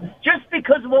McNabb just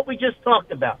because of what we just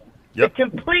talked about. Yep. The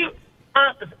complete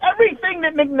opposite. Everything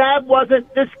that McNabb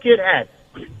wasn't, this kid had.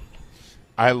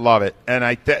 I love it,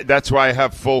 and that's why I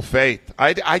have full faith.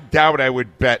 I doubt I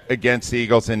would bet against the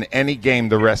Eagles in any game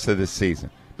the rest of the season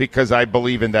because I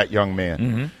believe in that young man.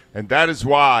 Mm-hmm. And that is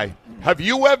why. Have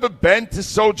you ever been to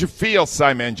Soldier Field,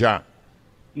 Simon John?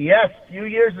 Yes, a few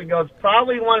years ago. It's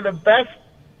probably one of the best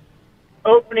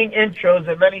opening intros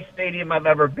of any stadium I've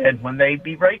ever been. When they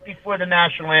be right before the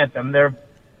national anthem,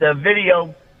 the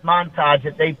video montage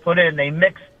that they put in, they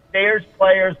mix Bears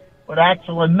players with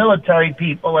actual military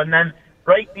people, and then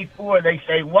right before they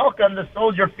say, "Welcome to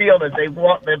Soldier Field," as they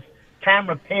walk, the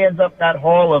camera pans up that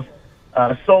hall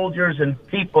of soldiers and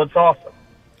people. It's awesome.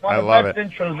 One of the best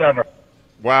intros ever.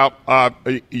 Well,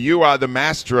 you are the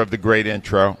master of the great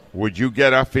intro. Would you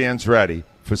get our fans ready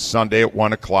for Sunday at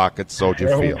 1 o'clock at Soldier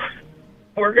Field?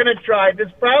 We're going to try. This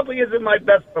probably isn't my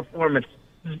best performance.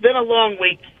 It's been a long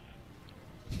week,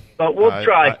 but we'll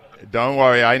try. Don't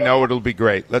worry. I know it'll be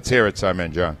great. Let's hear it,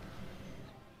 Simon John.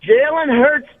 Jalen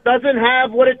Hurts doesn't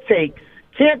have what it takes.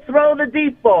 Can't throw the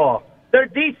deep ball. Their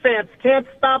defense can't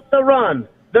stop the run.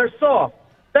 They're soft.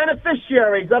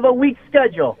 Beneficiaries of a weak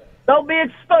schedule. They'll be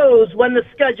exposed when the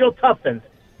schedule toughens.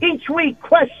 Each week,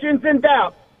 questions and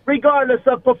doubts, regardless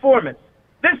of performance.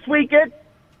 This week, it's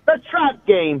the trap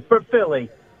game for Philly.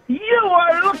 You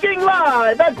are looking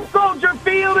live at Soldier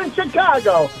Field in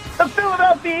Chicago. The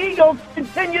Philadelphia Eagles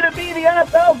continue to be the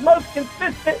NFL's most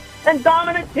consistent and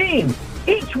dominant team,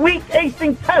 each week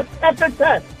acing test after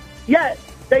test. Yet,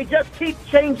 they just keep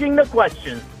changing the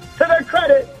questions. To their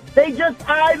credit, they just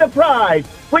eye the prize,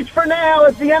 which for now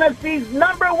is the NFC's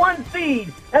 #1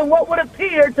 seed and what would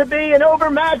appear to be an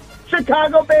overmatched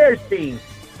Chicago Bears team.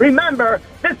 Remember,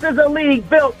 this is a league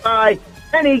built by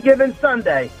any given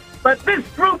Sunday. But this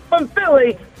group from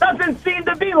Philly doesn't seem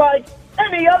to be like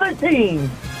any other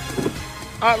team.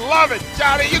 I love it,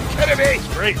 John. Are you kidding me?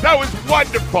 Great. That was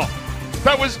wonderful.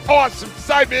 That was awesome.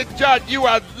 Simon John, you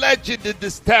are a legend in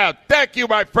this town. Thank you,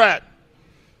 my friend.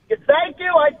 Thank you.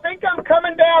 I think I'm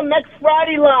coming down next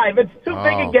Friday live. It's too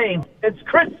big a game. It's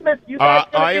Christmas. You guys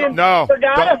going to be in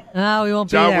Borgata? No, we won't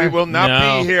be John, there. we will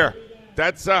not be here.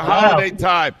 That's a holiday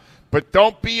time. But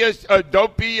don't be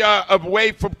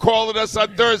away from calling us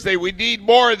on Thursday. We need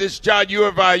more of this, John.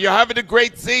 You're having a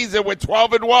great season. We're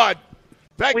 12-1.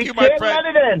 Thank you, my friend. We can't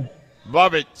let it in.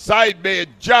 Love it. Sideman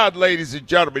John, ladies and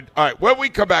gentlemen. All right, when we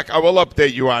come back, I will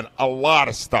update you on a lot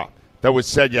of stuff that was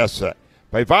said yesterday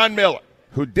by Von Miller,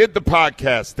 who did the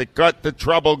podcast that got the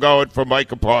trouble going for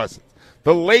Micah Parsons.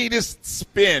 The latest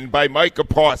spin by Micah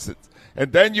Parsons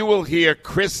And then you will hear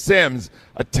Chris Sims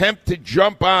attempt to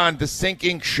jump on the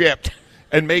sinking ship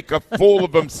and make a fool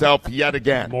of himself yet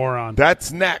again. Moron.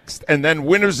 That's next. And then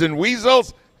Winners and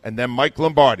Weasels, and then Mike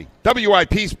Lombardi.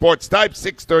 WIP Sports Type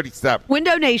 637.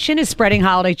 Window Nation is spreading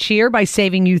holiday cheer by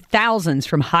saving you thousands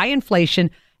from high inflation,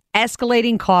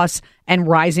 escalating costs, and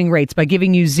rising rates by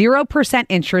giving you 0%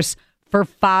 interest for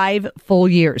 5 full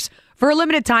years. For a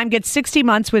limited time, get 60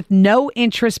 months with no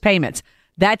interest payments.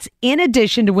 That's in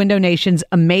addition to Window Nation's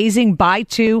amazing buy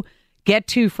 2, get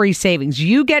 2 free savings.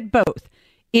 You get both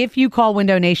if you call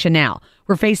Window Nation now.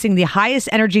 We're facing the highest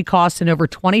energy costs in over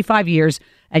 25 years,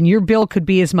 and your bill could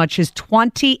be as much as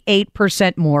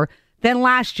 28% more than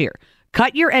last year.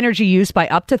 Cut your energy use by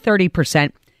up to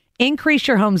 30%, increase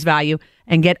your home's value,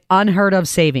 and get unheard of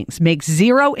savings. Make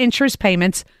 0 interest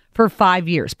payments for 5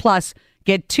 years. Plus,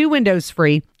 get 2 windows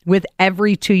free with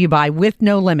every 2 you buy with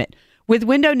no limit. With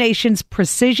Window Nation's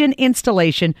precision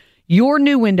installation, your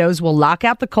new windows will lock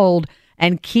out the cold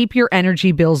and keep your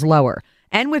energy bills lower.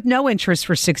 And with no interest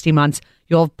for 60 months,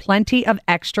 you'll have plenty of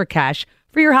extra cash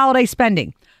for your holiday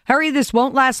spending. Hurry, this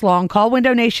won't last long. Call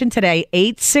Window Nation today,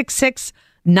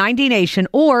 866-90NATION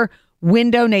or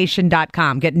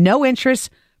windownation.com. Get no interest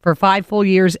for 5 full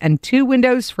years and 2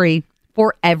 windows free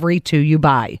for every 2 you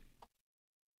buy.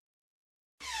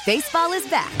 Baseball is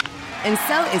back, and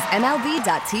so is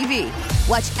MLB.tv.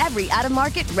 Watch every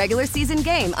out-of-market regular season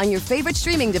game on your favorite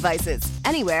streaming devices,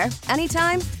 anywhere,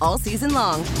 anytime, all season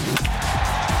long.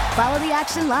 Follow the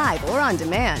action live or on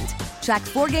demand. Track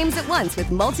 4 games at once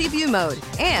with multi-view mode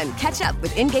and catch up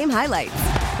with in-game highlights.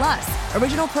 Plus,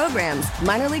 original programs,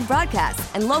 minor league broadcasts,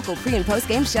 and local pre- and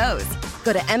post-game shows.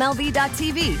 Go to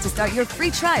MLB.tv to start your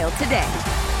free trial today.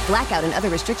 Blackout and other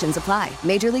restrictions apply.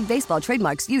 Major League Baseball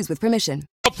trademarks used with permission.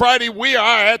 Friday, we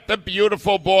are at the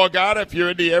beautiful Borgata. If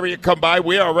you're in the area, come by.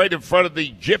 We are right in front of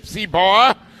the Gypsy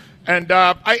Bar. And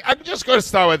I'm just going to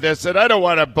start with this, and I don't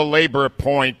want to belabor a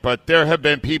point, but there have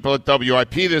been people at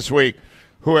WIP this week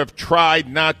who have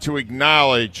tried not to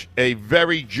acknowledge a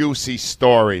very juicy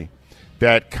story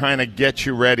that kind of gets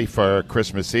you ready for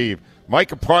Christmas Eve.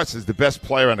 Micah Parsons, the best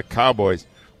player on the Cowboys,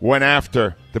 went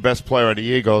after the best player on the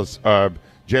Eagles,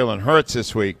 Jalen Hurts,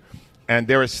 this week. And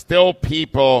there are still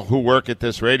people who work at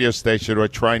this radio station who are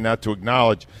trying not to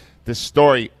acknowledge this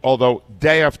story, although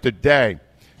day after day,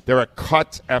 there are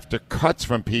cuts after cuts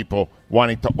from people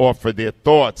wanting to offer their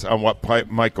thoughts on what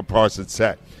Michael Parsons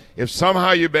said. If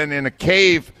somehow you've been in a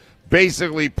cave,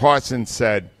 basically Parsons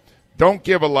said, don't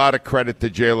give a lot of credit to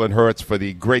Jalen Hurts for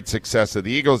the great success of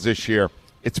the Eagles this year.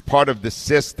 It's part of the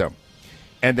system.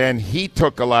 And then he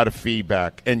took a lot of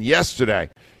feedback. And yesterday,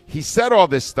 he said all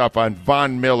this stuff on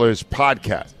Von Miller's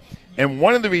podcast. And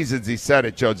one of the reasons he said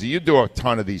it, Josie, you do a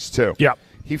ton of these too. Yeah.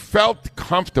 He felt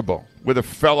comfortable with a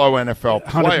fellow NFL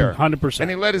player. 100%.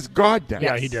 And he let his guard down.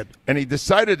 Yeah, he did. And he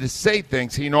decided to say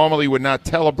things he normally would not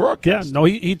tell a broadcaster. Yeah, no,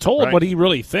 he told what he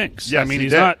really thinks. Yes, I mean, he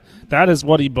he's did. not. That is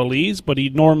what he believes, but he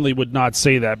normally would not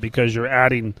say that because you're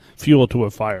adding fuel to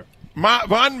a fire.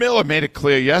 Von Miller made it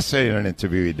clear yesterday in an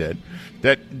interview he did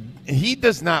that he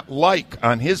does not like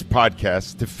on his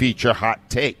podcast to feature hot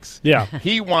takes. Yeah.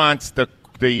 He wants the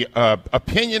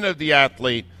opinion of the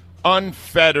athlete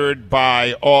unfettered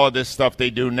by all this stuff they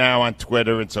do now on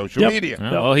Twitter and social media.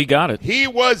 Well, he got it. He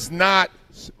was not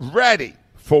ready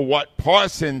for what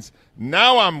Parsons,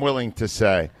 now I'm willing to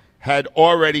say, had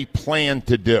already planned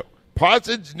to do.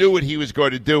 Parsons knew what he was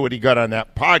going to do when he got on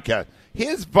that podcast.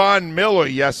 Here's Von Miller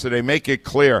yesterday make it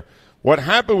clear what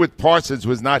happened with Parsons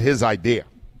was not his idea.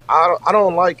 I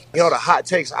don't like the hot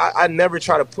takes. I never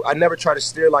try to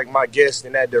steer like my guest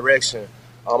in that direction.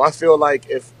 I feel like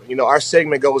if our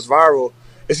segment goes viral,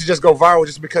 it should just go viral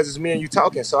just because it's me and you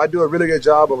talking. So I do a really good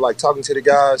job of like talking to the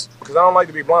guys because I don't like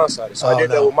to be blindsided. So I did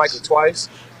that with Michael twice.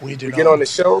 We get on the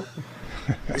show,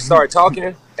 we start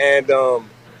talking, and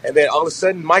then all of a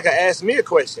sudden Micah asked me a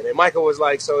question, and Micah was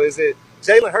like, "So is it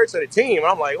Jalen Hurts or the team?" And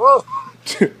I'm like, "Whoa."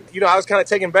 I was kind of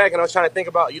taken back, and I was trying to think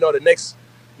about the next,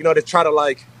 to try to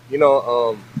like,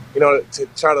 to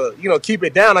try to keep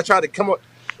it down. I tried to come up.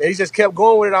 And he just kept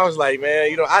going with it. I was like,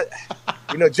 man,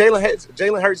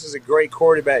 Jalen Hurts is a great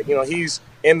quarterback. He's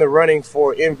in the running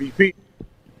for MVP.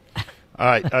 All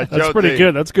right, That's Joe pretty D,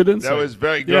 good. That's good insight. That was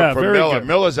very good for Miller. Good.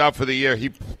 Miller's out for the year. He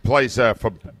plays for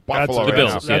Buffalo the right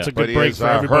Bills. now. That's a good But he break is, for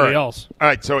everybody hurt. else. All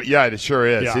right, so it sure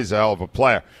is. Yeah. He's a hell of a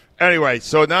player. Anyway,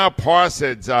 so now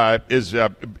Parsons is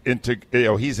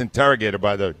he's interrogated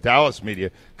by the Dallas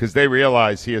media because they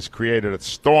realize he has created a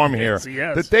storm here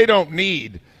that they don't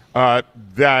need.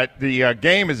 That the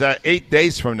game is at 8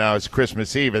 days from now is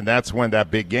Christmas Eve, and that's when that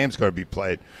big game's going to be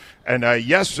played. And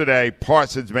yesterday,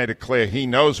 Parsons made it clear he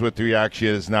knows what the reaction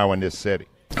is now in this city.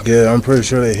 Yeah, I'm pretty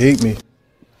sure they hate me.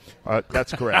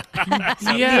 That's correct.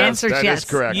 The answer is that yes. is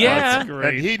correct. Yeah.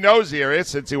 And he knows the area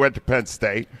since he went to Penn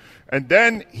State. And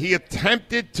then he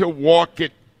attempted to walk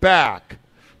it back,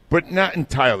 but not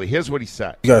entirely. Here's what he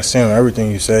said. You got to stand on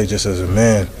everything you say just as a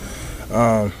man.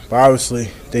 But obviously,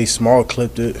 they small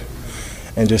clipped it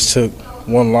and just took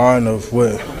one line of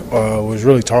what was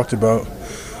really talked about.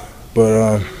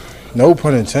 But no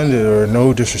pun intended or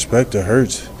no disrespect to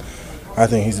Hurts. I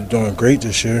think he's doing great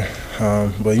this year.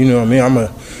 But you know me, I'm a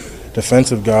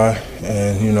defensive guy.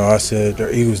 And, you know, I said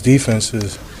their Eagles defense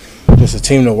is just a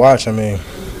team to watch. I mean,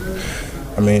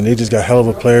 they just got hell of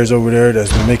a players over there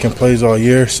that's been making plays all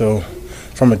year. So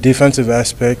from a defensive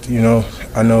aspect, you know,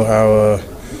 I know how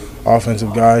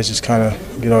offensive guys just kind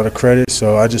of get all the credit.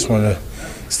 So I just want to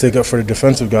stick up for the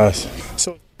defensive guys.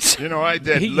 So, you know, I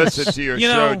did listen to your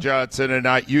show, Johnson,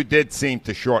 and you did seem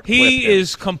to short clip He him.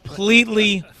 is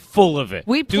completely full of it.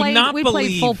 We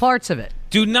played full parts of it.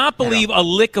 Do not believe a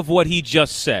lick of what he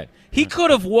just said. He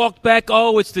could have walked back,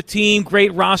 it's the team,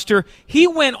 great roster. He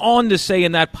went on to say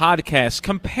in that podcast,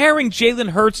 comparing Jalen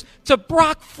Hurts to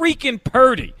Brock freaking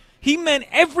Purdy. He meant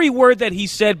every word that he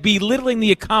said, belittling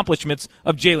the accomplishments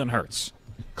of Jalen Hurts.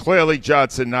 Clearly,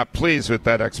 Johnson not pleased with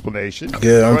that explanation.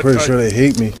 Yeah, I'm pretty sure they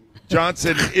hate me.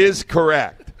 Johnson is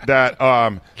correct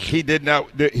that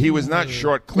he was not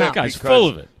short-clipped. That guy's full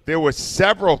of it. There were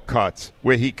several cuts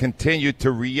where he continued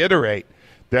to reiterate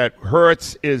that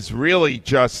Hurts is really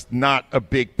just not a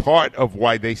big part of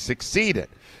why they succeeded.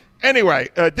 Anyway,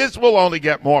 this will only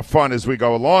get more fun as we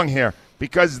go along here,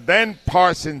 because then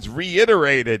Parsons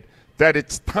reiterated that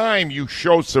it's time you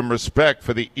show some respect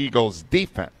for the Eagles'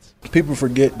 defense. People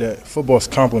forget that football's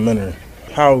complementary.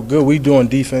 How good we do on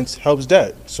defense helps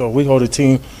that. So we hold a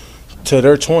team to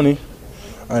their 20,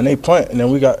 and they punt, and then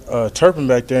we got Turpin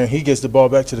back there, and he gets the ball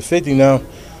back to the 50 now.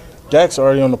 Dak's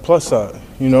already on the plus side,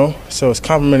 you know, so it's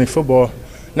complimentary football.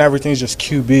 Not everything's just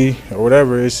QB or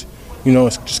whatever. It's, you know,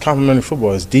 it's just complimentary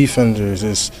football. It's defenders,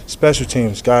 it's special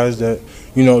teams, guys that,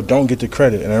 you know, don't get the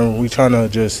credit. And we trying to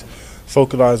just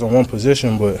focalize on one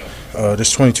position, but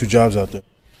there's 22 jobs out there.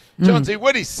 Jonesy,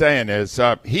 what he's saying is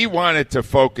he wanted to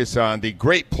focus on the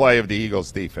great play of the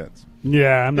Eagles' defense.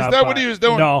 Yeah, I'm not. Is that what he was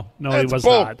doing? No, he was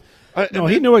not. No,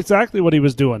 he knew exactly what he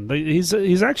was doing. He's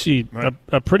actually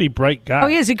a pretty bright guy. Oh,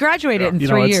 he is. He graduated in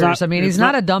 3 years. He's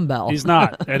not a dumbbell. He's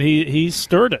not, and he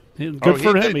stirred it. Good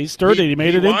for him. He stirred it. He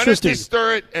made it interesting. He wanted to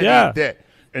stir it, and he did.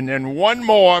 And then one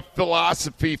more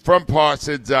philosophy from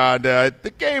Parsons on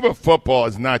the game of football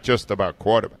is not just about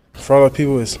quarterback. For a lot of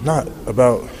people, it's not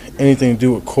about anything to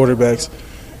do with quarterbacks.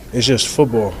 It's just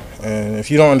football. And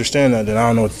if you don't understand that, then I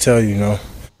don't know what to tell you, you know.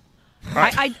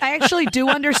 I actually do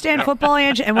understand football,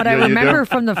 Ange, and what I remember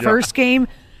from the first game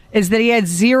is that he had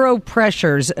zero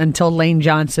pressures until Lane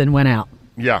Johnson went out.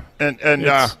 Yeah, and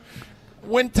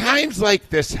when times like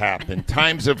this happen,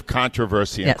 times of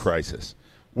controversy and crisis,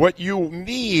 what you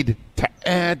need to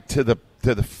add to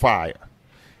the fire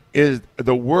is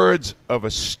the words of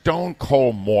a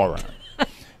stone-cold moron.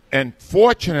 And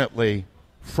fortunately,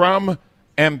 from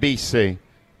NBC,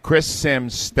 Chris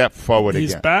Sims stepped forward again.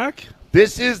 He's back?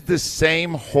 This is the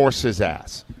same horse's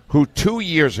ass who 2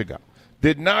 years ago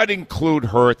did not include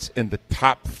Hurts in the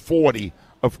top 40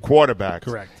 of quarterbacks.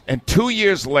 Correct. And 2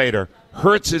 years later,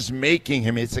 Hurts is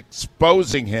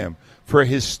exposing him for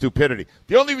his stupidity.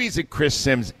 The only reason Chris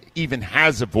Sims even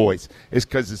has a voice is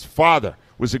because his father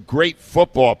was a great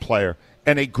football player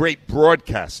and a great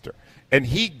broadcaster. And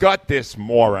he got this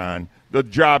moron the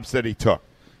jobs that he took.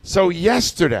 So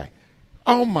yesterday,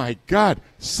 oh my God,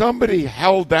 somebody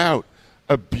held out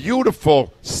a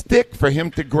beautiful stick for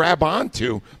him to grab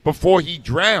onto before he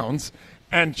drowns.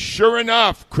 And sure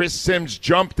enough, Chris Sims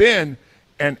jumped in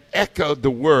and echoed the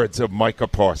words of Micah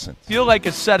Parsons. I feel like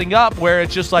it's setting up where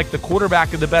it's just like the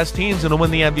quarterback of the best teams going to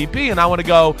win the MVP, and I want to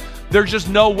go, there's just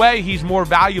no way he's more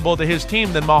valuable to his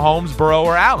team than Mahomes, Burrow,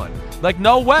 or Allen. Like,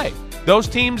 no way. Those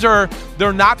teams they're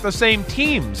not the same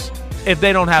teams if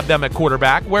they don't have them at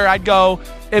quarterback, where I'd go,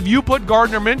 if you put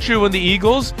Gardner Minshew in the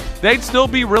Eagles, they'd still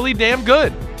be really damn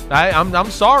good. I'm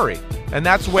sorry. And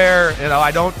that's where,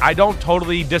 I don't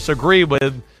totally disagree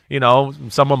with,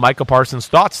 some of Micah Parsons'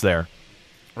 thoughts there.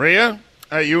 Rhea,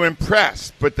 are you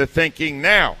impressed with the thinking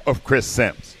now of Chris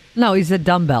Sims? No, he's a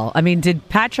dumbbell. I mean, did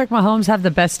Patrick Mahomes have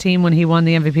the best team when he won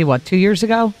the MVP, 2 years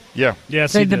ago? Yeah.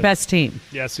 Yes, they he had the did. best team.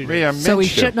 Yes, he did. Rhea, So he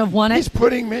shouldn't have won it? He's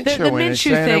putting Minshew in and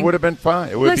saying it would have been fine.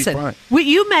 It would be fine.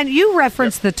 You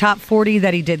referenced the top 40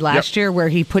 that he did last year where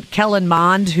he put Kellen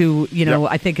Mond, who,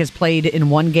 I think has played in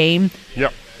one game.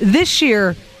 Yep. This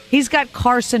year, He's got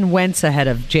Carson Wentz ahead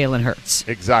of Jalen Hurts.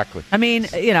 Exactly. I mean,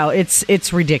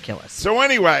 it's ridiculous. So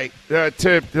anyway,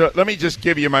 let me just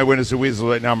give you my winners of Weasel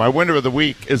right now. My winner of the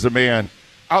week is a man.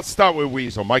 I'll start with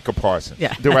Weasel, Micah Parsons.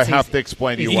 Yeah, Do I have to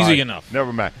explain to you why? Easy enough.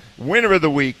 Never mind. Winner of the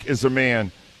week is a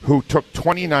man who took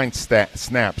 29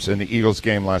 snaps in the Eagles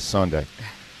game last Sunday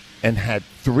and had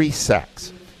 3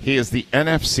 sacks. He is the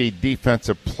NFC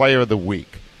Defensive Player of the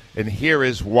Week. And here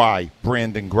is why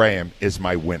Brandon Graham is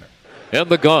my winner. In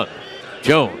the gun,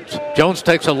 Jones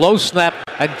takes a low snap,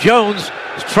 and Jones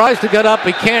tries to get up.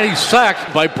 He can't. He's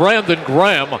sacked by Brandon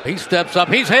Graham. He steps up.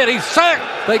 He's hit. He's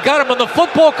sacked. They got him, and the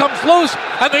football comes loose,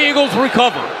 and the Eagles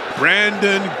recover.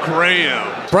 Brandon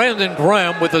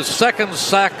Graham with his second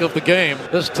sack of the game.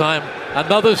 This time,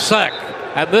 another sack.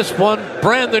 And this one,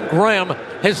 Brandon Graham,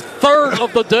 his third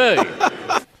of the day.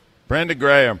 Brandon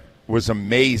Graham was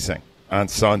amazing on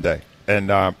Sunday.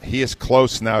 And he is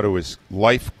close now to his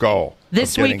life goal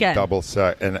this of getting weekend. Double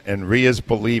sack. And Rhea's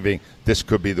believing this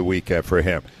could be the weekend for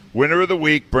him. Winner of the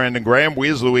week, Brandon Graham.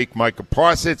 Weasel of the week, Micah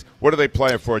Parsons. What are they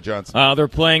playing for, Johnson? They're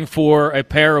playing for a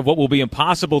pair of what will be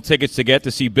impossible tickets to get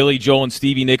to see Billy Joel and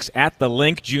Stevie Nicks at the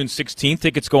Link June 16th.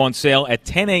 Tickets go on sale at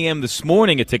 10 a.m. this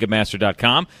morning at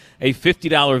Ticketmaster.com. A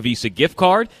 $50 Visa gift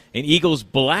card, an Eagles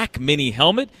black mini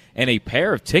helmet, and a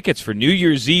pair of tickets for New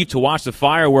Year's Eve to watch the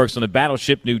fireworks on the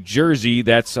Battleship New Jersey.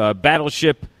 That's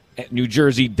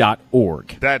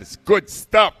battleshipnewjersey.org. That is good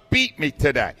stuff. Beat me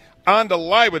today. On the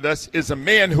line with us is a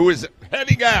man who is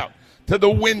heading out to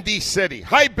the Windy City.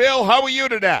 Hi, Bill. How are you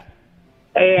today?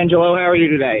 Hey, Angelo. How are you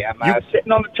today? I'm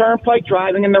sitting on the turnpike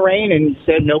driving in the rain and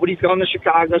said nobody's going to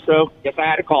Chicago, so guess I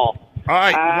had to call. All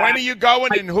right. When are you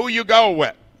going and who you going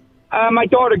with? My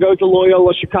daughter goes to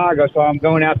Loyola Chicago, so I'm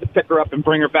going out to pick her up and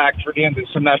bring her back for the end of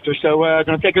the semester. So going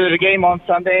to take her to the game on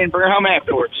Sunday and bring her home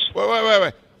afterwards.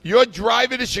 Wait. You're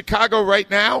driving to Chicago right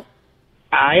now?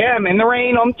 I am, in the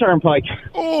rain on the turnpike.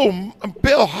 Oh,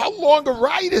 Bill, how long a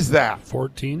ride is that?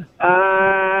 14?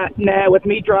 With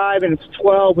me driving, it's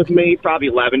 12. With me, probably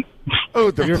 11.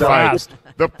 Oh,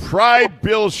 the pride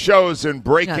Bill shows in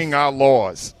breaking our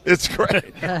laws. It's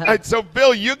great. And so,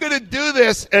 Bill, you're going to do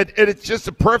this, and it's just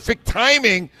a perfect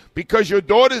timing because your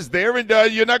daughter's there, and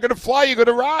you're not going to fly. You're going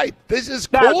to ride. This is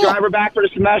cool. No, drive her back for the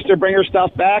semester, bring her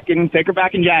stuff back, and take her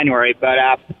back in January. But,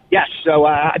 yes, so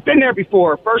I've been there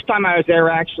before. First time I was there,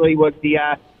 actually, was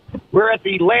we're at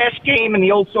the last game in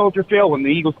the old Soldier Field when the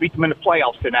Eagles beat them in the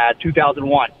playoffs in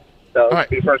 2001. So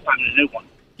it's the first time in the new one.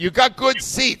 You got good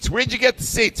seats. Where'd you get the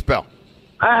seats, Bill?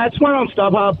 It's one on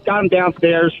StubHub. Got them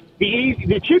downstairs.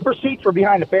 The cheaper seats were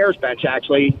behind the Bears bench,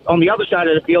 actually. On the other side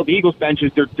of the field, the Eagles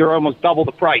benches, they're almost double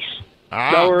the price.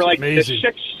 So we're like the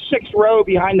sixth row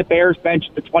behind the Bears bench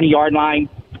at the 20-yard line,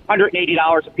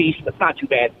 $180 a piece. That's not too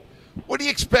bad. What do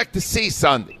you expect to see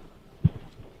Sunday?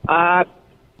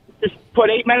 Just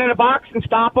put 8 men in a box and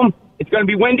stop them. It's going to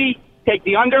be windy. Take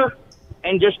the under,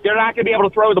 and they're not going to be able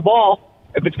to throw the ball.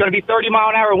 If it's going to be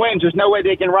 30-mile-an-hour winds, there's no way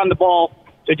they can run the ball.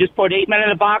 So just put 8 men in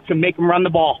a box and make them run the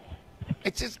ball. I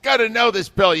just got to know this,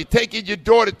 Bill. You're taking your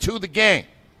daughter to the game.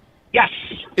 Yes.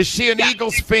 Is she an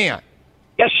Eagles fan?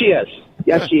 Yes, she is.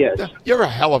 Yes, she is. You're a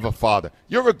hell of a father.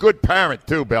 You're a good parent,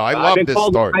 too, Bill. I love this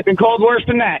story. I've been called worse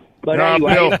than that. But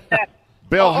anyway.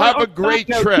 Bill, have a great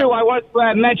trip. Too, I want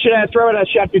to mention throw it a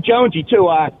shout to Jonesy, too.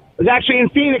 I was actually in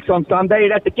Phoenix on Sunday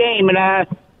at the game, and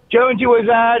Jonesy was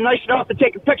nice enough to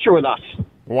take a picture with us.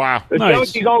 Wow. Nice.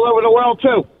 Jonesy's all over the world,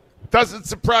 too. Doesn't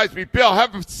surprise me. Bill,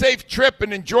 have a safe trip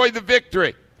and enjoy the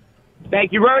victory.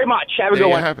 Thank you very much. Have a good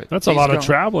one. That's a lot of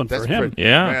traveling for him.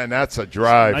 Yeah. Man, that's a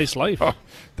drive. Nice life. Oh,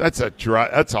 that's a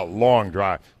drive. That's a long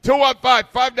drive.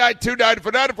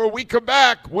 215-592-9494. When we come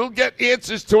back, we'll get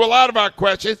answers to a lot of our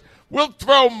questions. We'll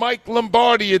throw Mike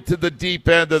Lombardi into the deep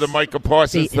end of the Micah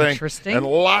Parsons thing. Interesting. And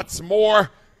lots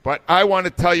more. But I want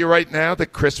to tell you right now that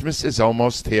Christmas is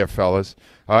almost here, fellas.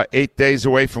 8 days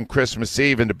away from Christmas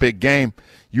Eve and the big game.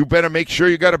 You better make sure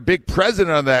you got a big present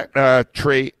on that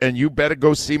tree, and you better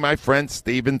go see my friend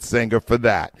Steven Singer for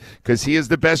that, because he is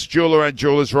the best jeweler on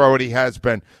Jewelers Row, and he has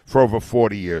been for over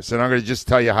 40 years. And I'm going to just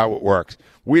tell you how it works.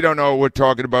 We don't know what we're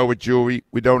talking about with jewelry.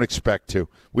 We don't expect to.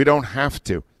 We don't have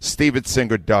to. Steven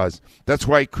Singer does. That's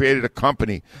why he created a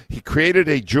company. He created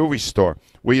a jewelry store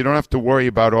where you don't have to worry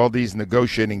about all these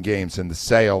negotiating games and the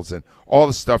sales and all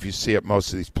the stuff you see at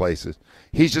most of these places.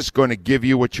 He's just going to give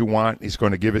you what you want. He's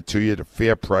going to give it to you at a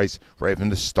fair price right from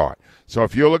the start. So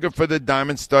if you're looking for the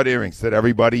diamond stud earrings that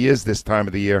everybody is this time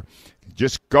of the year,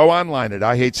 just go online at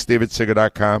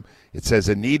IHateStevenSinger.com. It says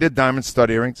Anita Diamond Stud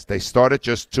Earrings. They start at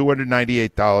just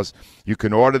 $298. You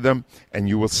can order them, and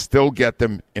you will still get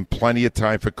them in plenty of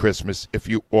time for Christmas if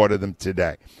you order them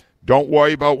today. Don't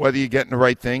worry about whether you're getting the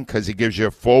right thing because he gives you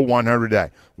a full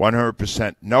 100-day,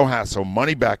 100%, no hassle,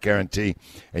 money-back guarantee,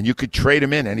 and you could trade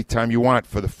him in anytime you want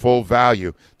for the full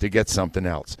value to get something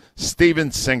else.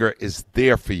 Steven Singer is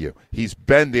there for you. He's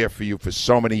been there for you for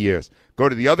so many years. Go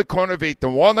to the other corner of 8th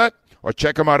and Walnut or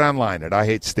check him out online at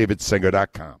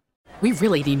IHateStevenSinger.com. We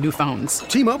really need new phones.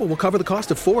 T-Mobile will cover the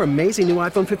cost of 4 amazing new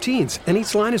iPhone 15s, and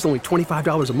each line is only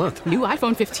 $25 a month. New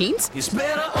iPhone 15s? It's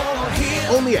better over here.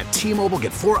 Only at T-Mobile,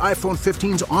 get 4 iPhone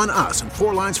 15s on us and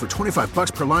 4 lines for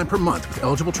 $25 per line per month with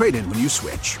eligible trade-in when you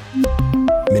switch.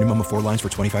 Minimum of 4 lines for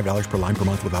 $25 per line per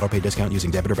month with autopay discount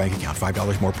using debit or bank account.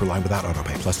 $5 more per line without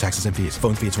autopay, plus taxes and fees.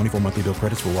 Phone fee at 24 monthly bill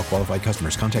credits for well-qualified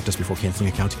customers. Contact us before canceling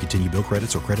account to continue bill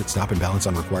credits or credit stop and balance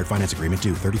on required finance agreement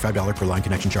due. $35 per line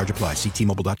connection charge applies. See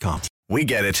T-Mobile.com. We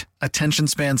get it. Attention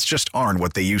spans just aren't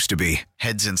what they used to be.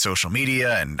 Heads in social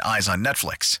media and eyes on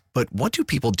Netflix. But what do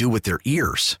people do with their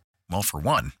ears? Well, for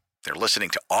one, they're listening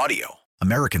to audio.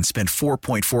 Americans spend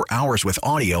 4.4 hours with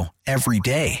audio every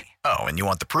day. Oh, and you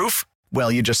want the proof?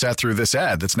 Well, you just sat through this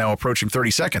ad that's now approaching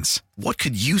 30 seconds. What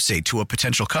could you say to a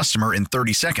potential customer in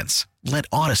 30 seconds? Let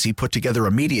Odyssey put together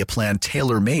a media plan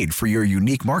tailor-made for your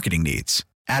unique marketing needs.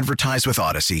 Advertise with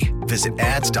Odyssey. Visit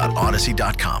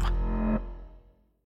ads.odyssey.com.